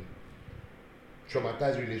in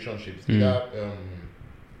traumatized relationships, either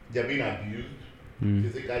they're being abused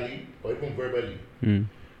physically or even verbally. And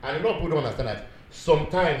a lot of people don't understand that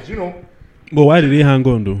sometimes, you know. But why did they hang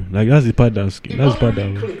on though? Like that's the part that's click like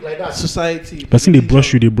that. Society. But see, they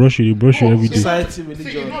brush you every day. Society,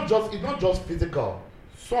 religion. See, it's not just physical.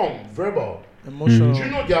 Some verbal. Emotional. Do you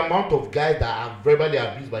know the amount of guys that are verbally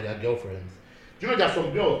abused by their girlfriends? Do you know there are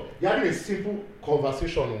some girls, they're having a simple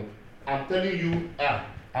conversation. I'm telling you,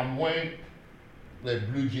 I'm wearing the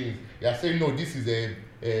blue jeans. You're saying, no, this is a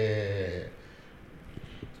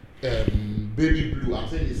baby blue. I'm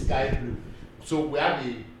saying it's sky blue. So we have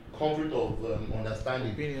a conflict of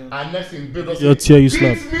understanding. Opinion. And next thing, Bill Your tear you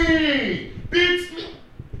slap. Beats me.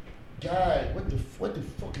 Guy, what the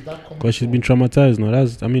fuck is that coming? Because she's been traumatized now.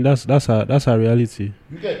 That's her reality.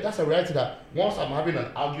 You get that's a reality that once I'm having an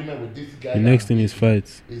argument with this guy, The next thing is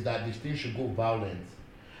fights. Is that this thing should go violent.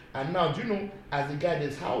 And now, do you know, as a guy,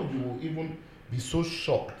 that's how you will even be so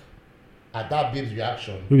shocked at that babe's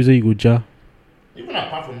reaction. Maybe say you go jar. Even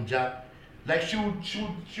apart from Jack, like she would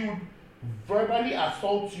verbally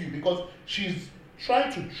assault you because she's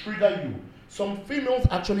trying to trigger you. Some females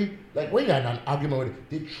actually, like when you're in an argument with it,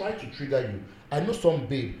 they try to trigger you. I know some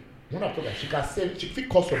babe, when I talk she can say, she fit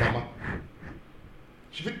curse your mama.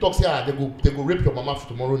 She fit talk say, they go rape your mama for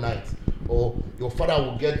tomorrow night, or your father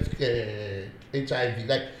will get HIV.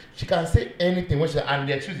 Like she can say anything when and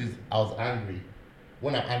the excuse is, I was angry.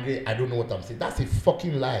 When I'm angry, I don't know what I'm saying. That's a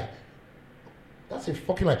fucking lie. That's a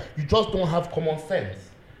fucking lie. You just don't have common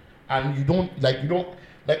sense. And you don't,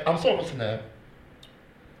 I'm so person now.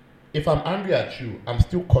 If I'm angry at you, I'm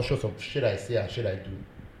still cautious of shit I say and shit I do.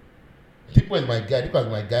 Tipo is my guy. Tipo is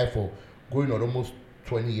my guy for going on almost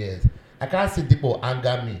 20 years. I can't say Tipo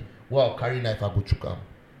anger me. Well, I'll carry knife, I'll go choke him.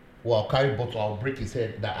 Well, I'll carry bottle, I'll break his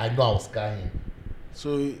head. That I know I'll scar him.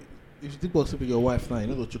 So, if Tipo sleep with your wife now, you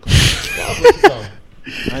know go choke him.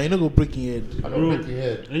 And you know go break your head. I don't break your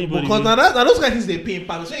head. Because now those kind of things they pay in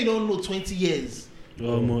pounds. So you don't know 20 years.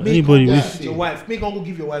 Anybody with your wife, make go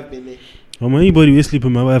give your wife belly. Anybody will sleep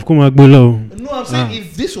with my wife. Come on, below. No, I'm saying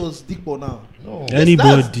if this was Dipo now. No.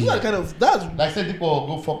 Anybody. That's like I said, Dipo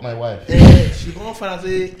go fuck my wife. She gonna find out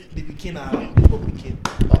say the pikin na Dipo pikin.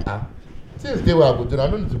 Since day where I go do, I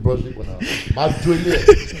don't need to brush Dipo now. My jolly.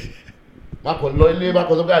 My loyally, my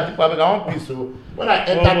cause I want peace. So when I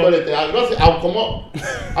enter toilet, I just say I'll come up.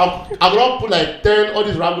 I will put like 10 all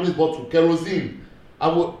these Rambolis bottles kerosene. I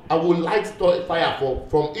will light fire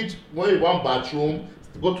from each one bathroom.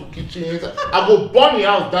 Go to kitchens. I go burn the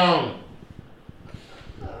house down.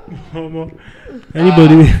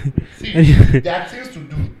 Anybody? See, there are things to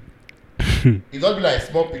do. It don't be like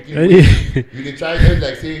small picking. You dey try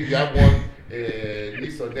like say you have one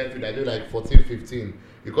niece or nephew that do like 14, 15.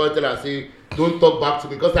 You can't tell her say don't talk back to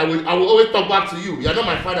me because I will always talk back to you. You're not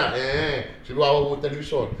my father. She do our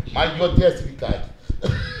television. Your DSTV card.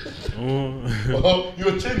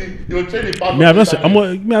 You're training I'm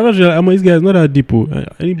these guys not that deep.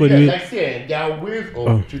 Anybody? Yeah, like say there are ways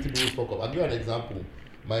of treating people fuck up. I'll give you an example.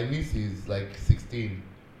 My niece is like 16.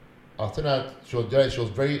 I was telling her she was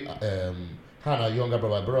very her and her younger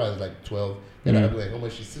brother. My brother is like 12. Then I go like, oh,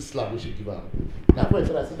 she still slap we should give her. Now I tell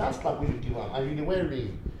her, I said that slap we should give her. And you wear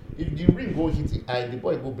ring. If the ring go hit the eye, the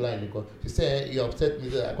boy go blind because she said he upset me.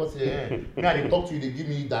 I can't say, me I dey talk to you, they give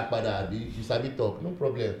me dark bad. You sabi talk, no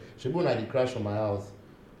problem. She go na the crash from my house.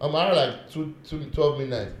 I'm around like 12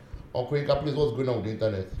 midnight. Uncle Inka, please, what's going on with the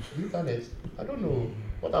internet? The internet? I don't know.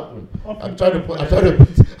 What happened? I'm trying to put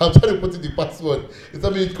in the password. It's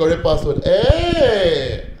not me the correct password.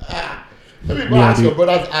 Let me go ask your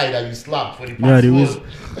brother's eye that you slapped for the password.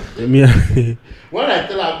 When I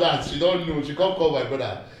tell her that, she don't know. She can't call my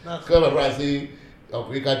brother. Call my brother and say,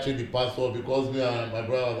 Uncle Inka change the password because me and my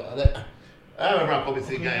brother. I remember I come and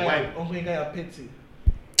say, guy, why? Uncle Inka, you're petty.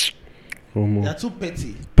 You're too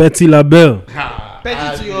petty. Petty label.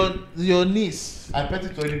 Petty to your niece. I petty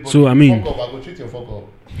to anybody. So I mean, fuck up, I go treat your fuck up.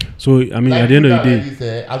 So I mean, like, at the end of the day, like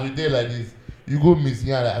this, as we day like this, you go miss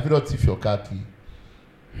here. Like, I feel not thief your car key.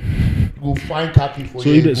 You go find car key for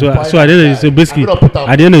you. So at the end of the day, so basically,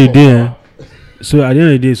 at the end of the day, so at the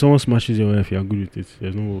end of the day, someone smashes your wife, you're good with it.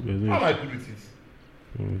 There's no. How am I good with it?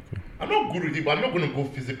 Okay. I'm not good with it, but I'm not going to go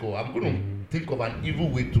physical. I'm going to think of an evil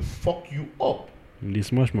way to fuck you up. They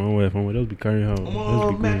smash my wife, and we'll just be carrying her.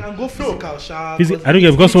 Oh man, and go physical, sha. I don't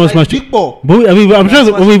get because someone smashed you. But But I mean, I'm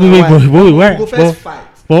just wait, why? Go first fight.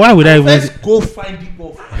 But why would I even? First go find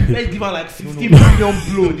Dikko. Let's give her like 50 million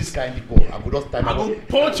blows. This kind of people, I will just time. I go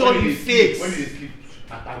punch on your face. When you sleep,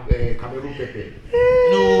 Cameroon Pepe.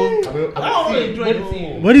 No, Cameroon. I don't want to enjoy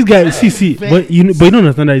anything. But this guy, see, but you don't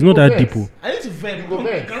understand that it's not that deep. I need to vent. Go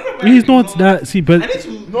vent. It's not that. See, but I need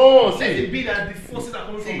to. No, Let see. it be that the forces are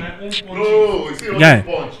coming from my own punches. No, see, Guy,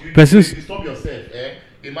 punch. You persons- stop yourself.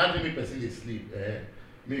 Imagine me person dey sleep.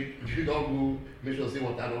 Make you don't go. Make sure say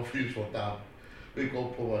water don't finish for tap. Wake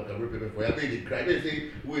up, pour water, prepare for you. They cry. They say,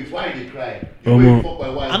 wait, why they cry? You wait, fuck my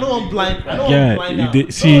wife. I know I'm blind. I know I'm yeah, blind you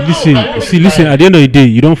now. listen. At the end of the day,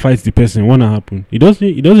 you don't fight the person. What happen? It doesn't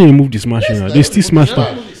remove the smashing. Yes, They still smash No,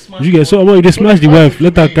 her. no, they smash You get so if they smash the wife,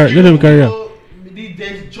 let them carry her. So,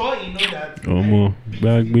 there's joy in knowing that. More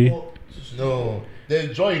back me. No,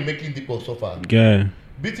 there's joy in making people suffer. Yeah,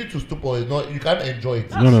 Beating to stupor is not. You can't enjoy it.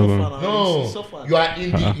 That's No, so no, fun, man. No, It's so fun. you are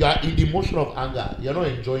in the emotion of anger. You're not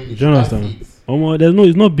enjoying it. do you That's understand? it.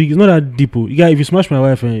 It's not big. It's not that deep. You guys, if you smash my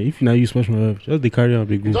wife, if now you smash my wife, just they carry on,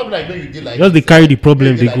 they It's go. not like when you did like Just this, they carry the when problem,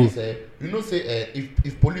 you did they go. this, you know, say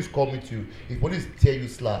if police come with you, if police tear you,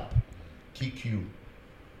 slap, kick you,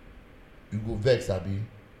 you go vex, abi.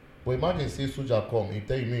 But imagine say soldier come, he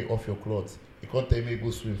tell you make off your clothes, he can't tell you make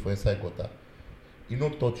go swim for inside water. He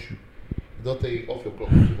not touch you, he don't tell you off your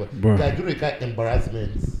clothes. Bruh. Guy, do the kind of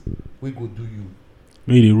embarrassment we go do you.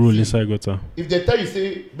 Maybe they roll inside gutter. If they tell you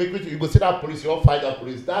say make you go see that police, you want fight that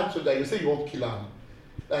police, that soldier you say you want kill him.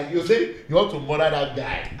 Like you say you want to murder that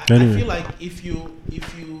guy. I Anyway. feel like if you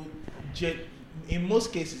in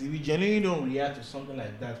most cases, if you genuinely don't react to something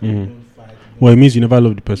like that, when you don't fight, Well, it means you never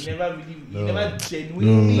love the you person. never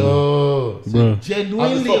genuinely, No. Bro.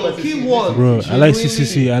 genuinely, I'm the key first word, Bro, I like genuinely.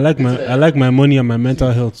 CCC. I like my money and my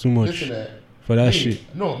mental health too much Listen, for that me, shit.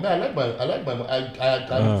 No, man, I like my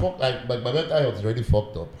my mental health is already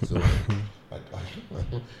fucked up. So,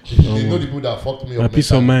 they know the people that fucked me My up.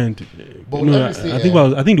 peace of mentally. mind. But No, let me I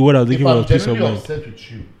say, think the word I was If thinking I'm was peace of genuinely mind. upset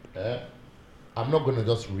with you, I'm not going to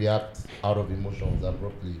just react out of emotions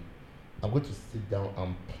abruptly. I'm going to sit down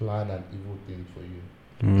and plan an evil thing for you.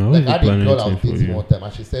 I Like wasn't I had a planning girl I anything was for dating you. one time,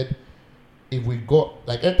 and she said, if we got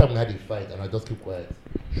like anytime we had a fight and I just keep quiet,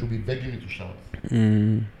 she'll be begging me to shout.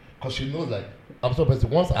 Because she knows like I'm so person.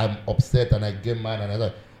 Once I'm upset and I get mad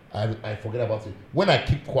and I forget about it. When I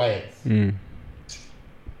keep quiet,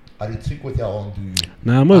 I dey think what I want to do you.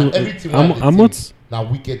 Nah, And everything I'm not. now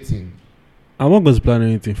wicked thing. I'm not going to plan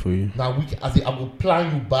anything for you. Now wicked. I say I will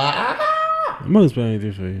plan you back. I'm not going to plan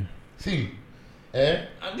anything for you. See, And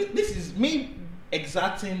this is me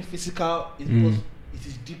exacting physical is because it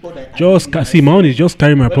is deeper than My own is just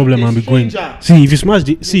carry my But problem if and be a going. stranger- See, if you smash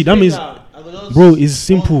the, see that means, bro, it's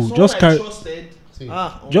simple. Just carry, see.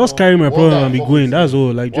 just carry my One problem guy and be fuck going. with That's me.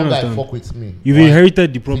 all. Like, do you One guy understand? fuck with me. You've One-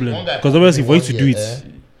 inherited the See, problem one guy because fuck obviously with for me you to 1 do year, it,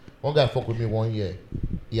 One guy fuck with me 1 year.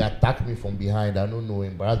 He attacked me from behind. I don't know,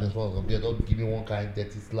 embarrassed me in front of them. Don't give me one kind of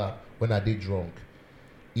dirty slap when I did drunk.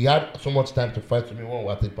 He had so much time to fight with me when we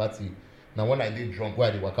were at a party. Now when I did drunk, where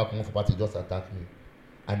I did wake up for party, just attack me.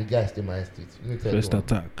 And the guy stay my estate. You know what I first do?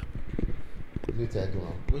 attack. You know what I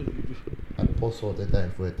do? I pour salt enter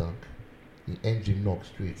in for a tank. The engine knock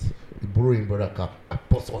straight. The borrow him brother cap. I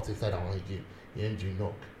pour salt inside that one again. The engine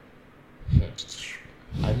knock.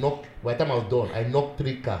 I knock. By the time I was done, I knocked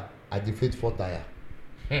 3 car. I deflate 4 tire.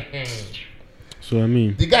 So I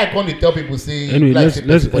mean, The guy come to tell people say Anyway, like let's- say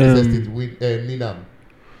person for this let's, estate win Minam.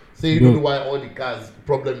 Say you Bro. don't know why all the cars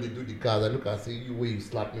problem they do the cars. I look and say you way you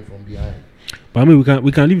slap me from behind. but I mean,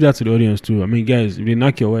 we can leave that to the audience too. I mean, guys, if they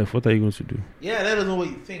knock your wife, what are you going to do? Yeah, let us know what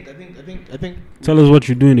you think. I think. Tell us what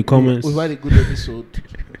you do in the comments. We've had a good episode.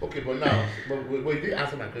 Okay, but now, but you didn't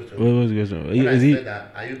answer my question. What was the question? When I Is said he?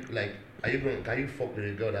 that, can you fuck with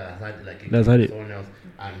a girl that has had like a That's kid had with it. someone else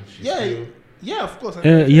and she's Yeah, still yeah, of course.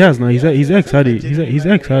 He has now. His ex had it. Genuinely His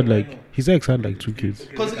like ex had it, I like know. his ex had like 2 kids.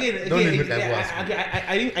 Because again, Don't leave it like us.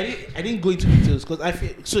 I didn't go into details because I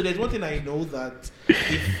feel so. There's one thing I know that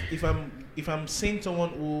if I'm seeing someone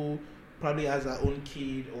who probably has her own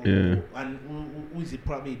kid or Yeah. and who is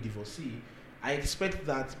probably a divorcee, I expect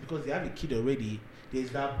that because they have a kid already,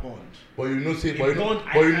 there's that bond. But you know say, A but you know, bond,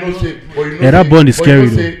 but you I know don't- say, but you know Yeah, that say- bond is but you know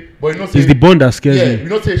scary say- But you know say, It's the bond that scares yeah, me. you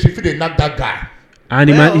know say she feel they knock that guy. And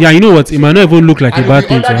Well, you know what? It might not even look like a And bad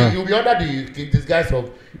thing to you'll her. be under the disguise of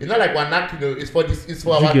It's not like we're not, it's for this. It's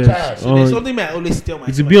for You our get- child. So there's something I always tell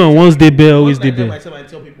myself. It will be on once they bear, always Once I they tell bear. myself, I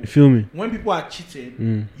tell people. You feel me? When people are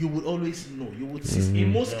cheating, you would always know. You would see.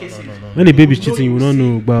 In most cases, When a baby's you know, cheating, you will you not see.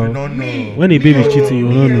 know You about. don't know. When a baby's cheating, you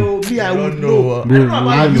will not know. Me, I You would don't know. know. I don't know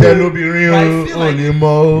about you. Angelobìnrin But I feel like- ò ní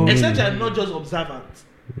mọ̀. Except I'm not just observant.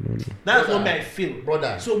 That's what me I feel.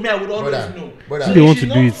 Brother. So me, I would always Brother. know. Brother. So If they want she's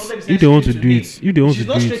to do not it, 100% if they want to straight do me, it, if they want to she's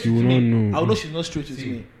do not it, straight you will to not me, know. I will know she's not straight to See.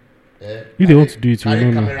 me. If they want to do it, you will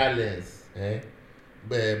carry not know. camera lens,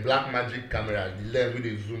 black magic camera, the lens wey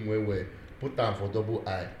dey zoom well, put am for double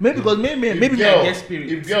eye. Maybe because maybe me I get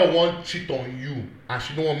spirit. If girl wan cheat on you and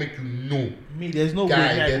she no wan make you know, Me, there's no guy,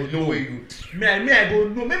 way me I there's go no know. way you. Me I go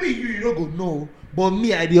know. Maybe you no go know, but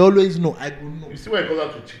me I dey always know. I go know. You see when it comes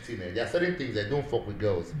out to cheating, there are certain things that don't fuck with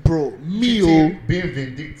girls. Bro, me Cheating, being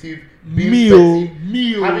vindictive, being me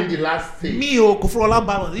petty, having the last say. me Kofrola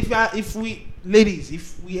balance. If we ladies,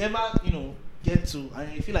 if we ever get to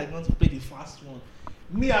and you feel like you want to play the fast one,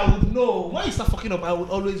 me I would know. When you start fucking up, I would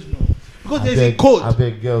always know because there's a code. I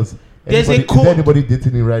beg girls. There's a Anybody- code. Is there anybody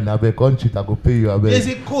dating you right now? I beg, come cheat, I go pay you. I beg. There's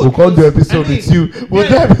a code. We'll come do episode I mean, with you. We'll me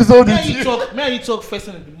do and- episode me with and you you. talk. Me and you talk first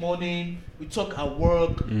thing in the morning. We talk at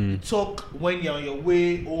work. We talk when you're on your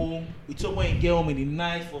way home. We talk when you get home in the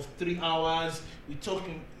night for 3 hours. We talk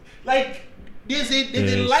like there's a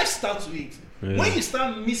Yes. lifestyle to it. Yeah. When you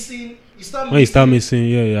start missing, When you start missing,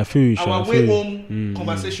 yeah, I feel you. our I feel way you. home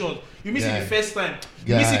conversations. You miss it Yeah. the first time.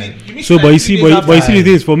 You Yeah. miss it. You miss So, it but like you 3 see, days but after. you see the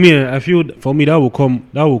thing is for me, I feel for me that will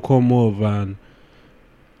come more of an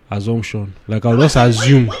assumption. Like I'll just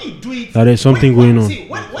assume when you do it, that there's something going on. see,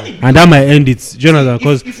 when you do and that might end it, Jonathan.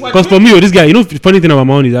 If we're Because for doing- me, this guy, the funny thing about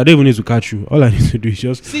my own is I don't even need to catch you. All I need to do is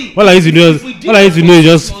just See, all I need to do if we is did all I need that to for know is 6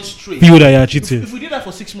 just months straight, feel that you're cheating. If we did that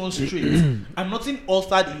for 6 months straight, and nothing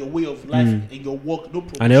altered in your way of life, in your work, no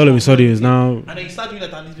problem. And then all of a sudden it's now And then you start doing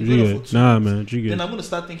that, and it's been going on for 2 nah, months. man, you Then get I'm gonna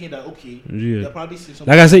start thinking that okay, Yeah. they're probably saying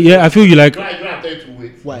something. like I said, yeah, I feel you like. Do I tell you to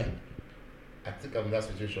wait? Why? I think I'm in that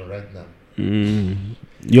situation right now.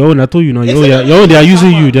 Your own, I told you now. Your Except own, they are using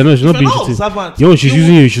observant. you. They're not. She's not If being you're not cheating. observant, Your own, she's you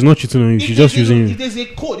using will- you. She's not cheating on you. If She's there's just using If you. there's a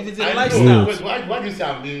code, if there's a I know. lifestyle, Wait, why do you say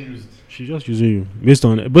I'm being used? She's just using you based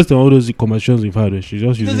on all those conversations we've had. She's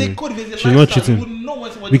just if there's using a you. code, if there's a She's not lifestyle, cheating. you would know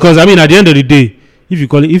when someone Because I mean, at the end of the day, if you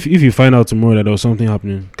call it, if you find out tomorrow that there was something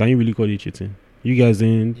happening, can you really call it cheating? You guys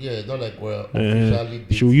then Yeah, it's not like we're officially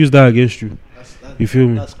she will dating. use that against you. You feel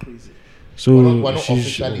me? That's crazy. So We're not she's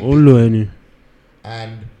officially all low any.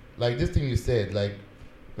 And like this thing you said, like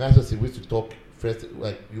that's just a way to talk first.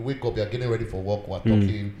 Like you wake up, you're getting ready for work, we're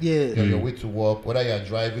talking. Yeah. You're on your way to work, whether you're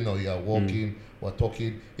driving or you're walking, we're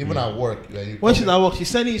talking. Even at work, When she's at work, she's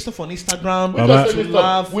sending you stuff on Instagram. we Baba- just to send you stuff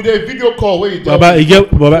laugh. with a video call where you tell Baba, me- you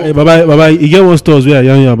get Baba, you get one stores where I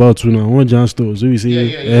yarn you about too now. One John stores. Where we say,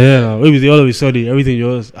 Yeah. where we say all of a sudden everything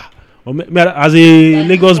just. As a Like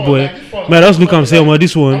Lagos this one, boy, like this one, may I just look like and say, oh,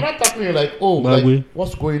 this I'm one, not tackling you like, oh, Bad boy. like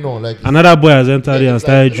what's going on? Like another boy has entered here and it's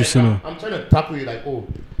started like, juicing her. I'm trying to tackle you like, oh,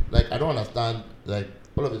 like I don't understand. Like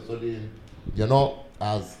all of a sudden, you're not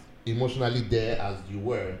as emotionally there as you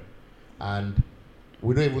were, and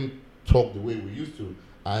we don't even talk the way we used to.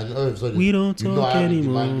 And all of a sudden, We don't you know, talk I have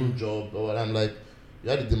anymore. a demanding job, or I'm like, you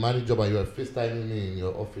had a demanding job and you were FaceTiming me in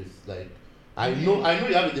your office. Like, I know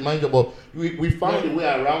you have a demanding job, but we found a way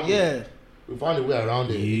around it. Yeah. We found a way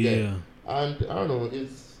around it. you get? Yeah. And I don't know,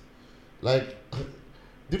 it's like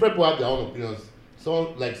different people have their own opinions.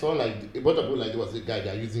 Someone like a bunch of people like there was a guy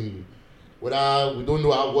they're using you. Whether we don't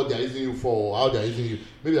know what they're using you for or how they're using you.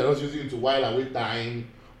 Maybe they're not using you to while away time,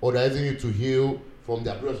 or they're using you to heal from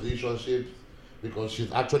their previous relationships because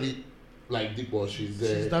she's actually like deep, but she's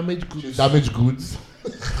damaged goods. She's damaged goods.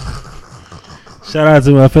 Shout out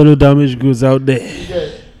to my fellow damaged goods out there. Yeah.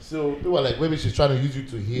 So people are like, maybe she's trying to use you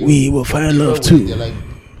to heal. We will find Different love ways. too. They're like,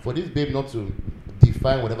 for this babe not to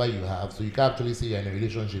define whatever you have, so you can't actually say you're in a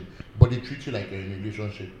relationship, but they treat you like you're in a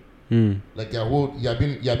relationship. Like you're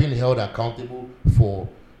being held accountable for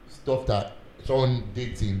stuff that someone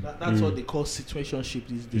dating. That's what they call situationship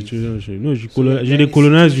these days. Situationship. No, she So you're she in dey a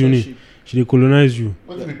colonize you. situationship. She dey colonize you.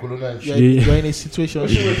 What do we colonize? You're, She- you're in a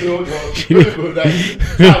situationship.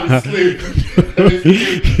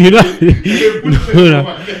 You know,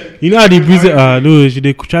 you know how the British no, she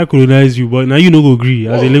dey try colonize you, but now you no go agree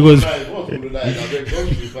as a Lagos.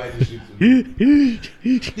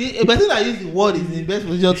 The person that use the word is in the best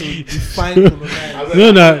position to define colonize.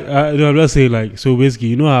 No, I'm just saying like so. Basically,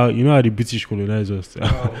 you know how the British colonize us,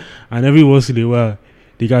 and every once in a while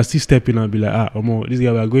they can still step in and be like, this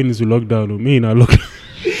guy we are going into lockdown. Or maybe in a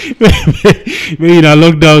maybe in a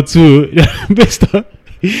lockdown too. Based on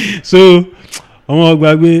so.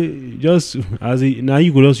 Just as now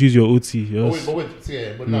you could just use your OT. But wait,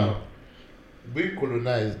 see, but now being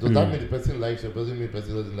colonized, does that mean the person likes you? Doesn't mean the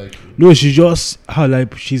person doesn't like you? No, she just how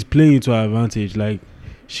like she's playing to her advantage. Like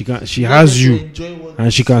she has you,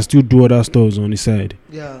 and she can still do other stuff on the side.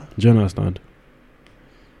 Yeah. Do you understand?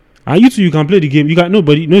 And you too, you can play the game. You got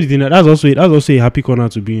nobody. No, the thing that's also a happy corner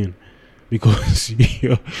to be in, because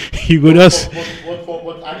you go just.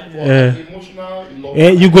 Emotional love.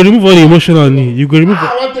 You go remove all the emotional need. You go remove.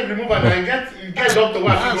 I want to remove and get Dr.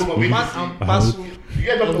 Watt to go for VGC. You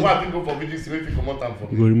get Dr. Watt to go for VGC. If you come out and for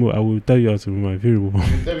You go remove. I will tell you how to remove. If you remove.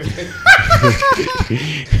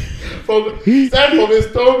 Send from a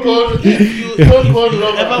stone cold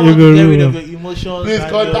lover. Ever want to get rid of your emotions? Please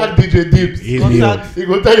contact DJ Dips. He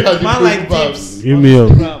will tell you how to man like Dips. Hit me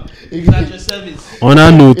up. At your service. On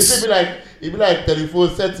our notes. It be like telephone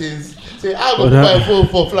settings. Say I go put my phone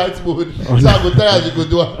for flight mode. So I go tell you how you go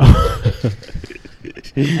do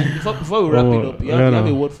it. Before we wrap it up, you have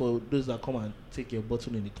a word for those that come and take your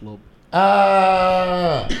bottle in the club.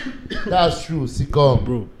 That's true. Sicom,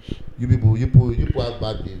 Bro. You people have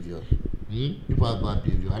bad behavior. People have bad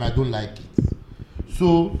behavior, and I don't like it.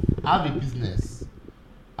 So I have a business,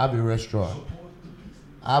 I have a restaurant,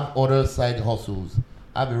 I have other side hustles.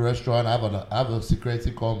 I have a restaurant, I have a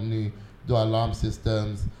security company, do alarm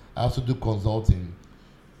systems. I also do consulting,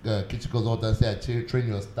 kitchen consultancy. I train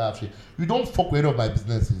your staff. You don't fuck with any of my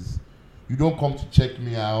businesses. You don't come to check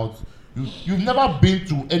me out. You've never been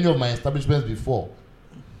to any of my establishments before,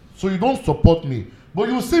 so you don't support me. But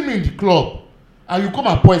you see me in the club, and you come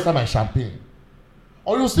and pour inside my champagne,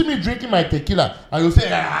 or you see me drinking my tequila, and you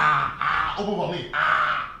say, open for me,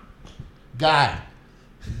 guy,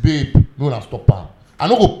 babe, no, now stop am. I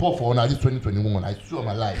no go pour for una this 2021. I swear on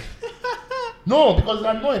my life. No, because it's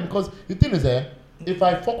annoying. Because the thing is, if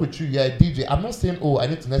I fuck with you, you're a DJ. I'm not saying, I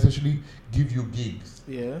need to necessarily give you gigs.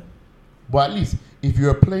 Yeah. But at least if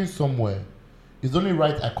you're playing somewhere, it's only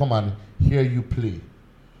right I come and hear you play.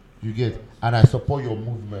 You get, and I support your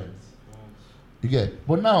movements. You get.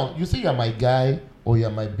 But now you say you're my guy or you're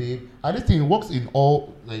my babe, and this thing works in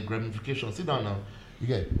all like ramifications. Sit down now. You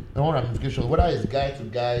get all ramifications, whether it's guy to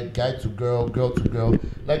guy, guy to girl, girl to girl.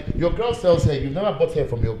 Like your girl sells hair, you've never bought hair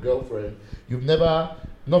from your girlfriend. You've never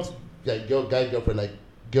not like guy girlfriend, like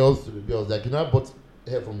girls to the girls. Like you never bought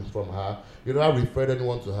hair from her. You never referred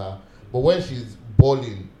anyone to her. But when she's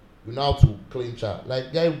balling, you know how to clinch her. Like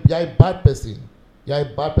you're a bad person. You're a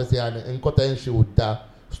bad person, and she would die.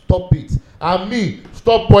 Stop it. And me,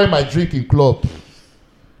 stop pouring my drink in club.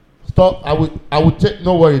 Stop. I would take.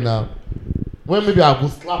 No worry now. When maybe I go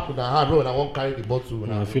slap with her hand, and I won't carry the bottle.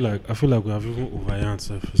 I feel like we have even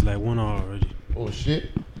overyanced. It's like 1 hour already. Oh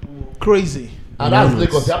shit! Crazy. And that's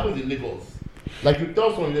Lagos. It happens in Lagos. Like you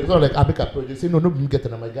tell someone, it's not like I make a project. You say no, me get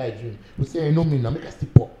it. My guy drink. You say you know me now. Make a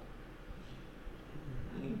step up.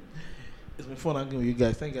 It's been fun hanging with you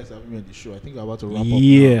guys. Thank you guys for having me on the show. I think we're about to wrap up.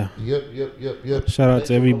 Yeah. Yep. Shout out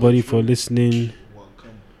to everybody for listening.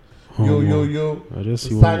 Welcome. Yo. I just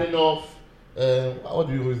see signing off. What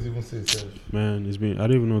do you always even say, sir? Man, I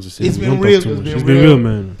don't even know what to say. It's been real. It's been real,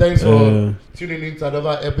 man. Thanks for tuning in to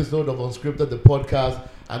another episode of Unscripted, the podcast.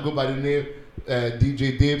 I go by the name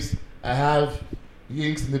DJ Dips. I have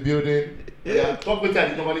Yinks in the building. Yeah, talk with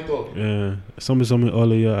you. Nobody talk. Yeah, something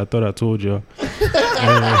all of you. I thought I told you.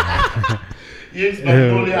 Yinks, I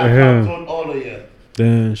told all of you.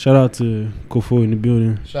 Then shout out to Kofo in the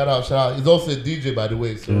building. Shout out. He's also a DJ, by the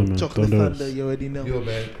way. So yeah, man. Chocolate Thunder, you already know. Yo,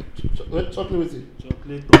 man. Chocolate with it.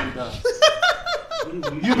 Chocolate Thunder.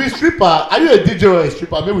 You be stripper? Are you a DJ or a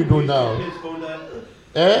stripper? Maybe we know now.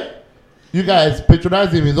 You guys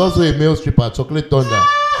patronize him. He's also a male stripper. Chocolate Thunder.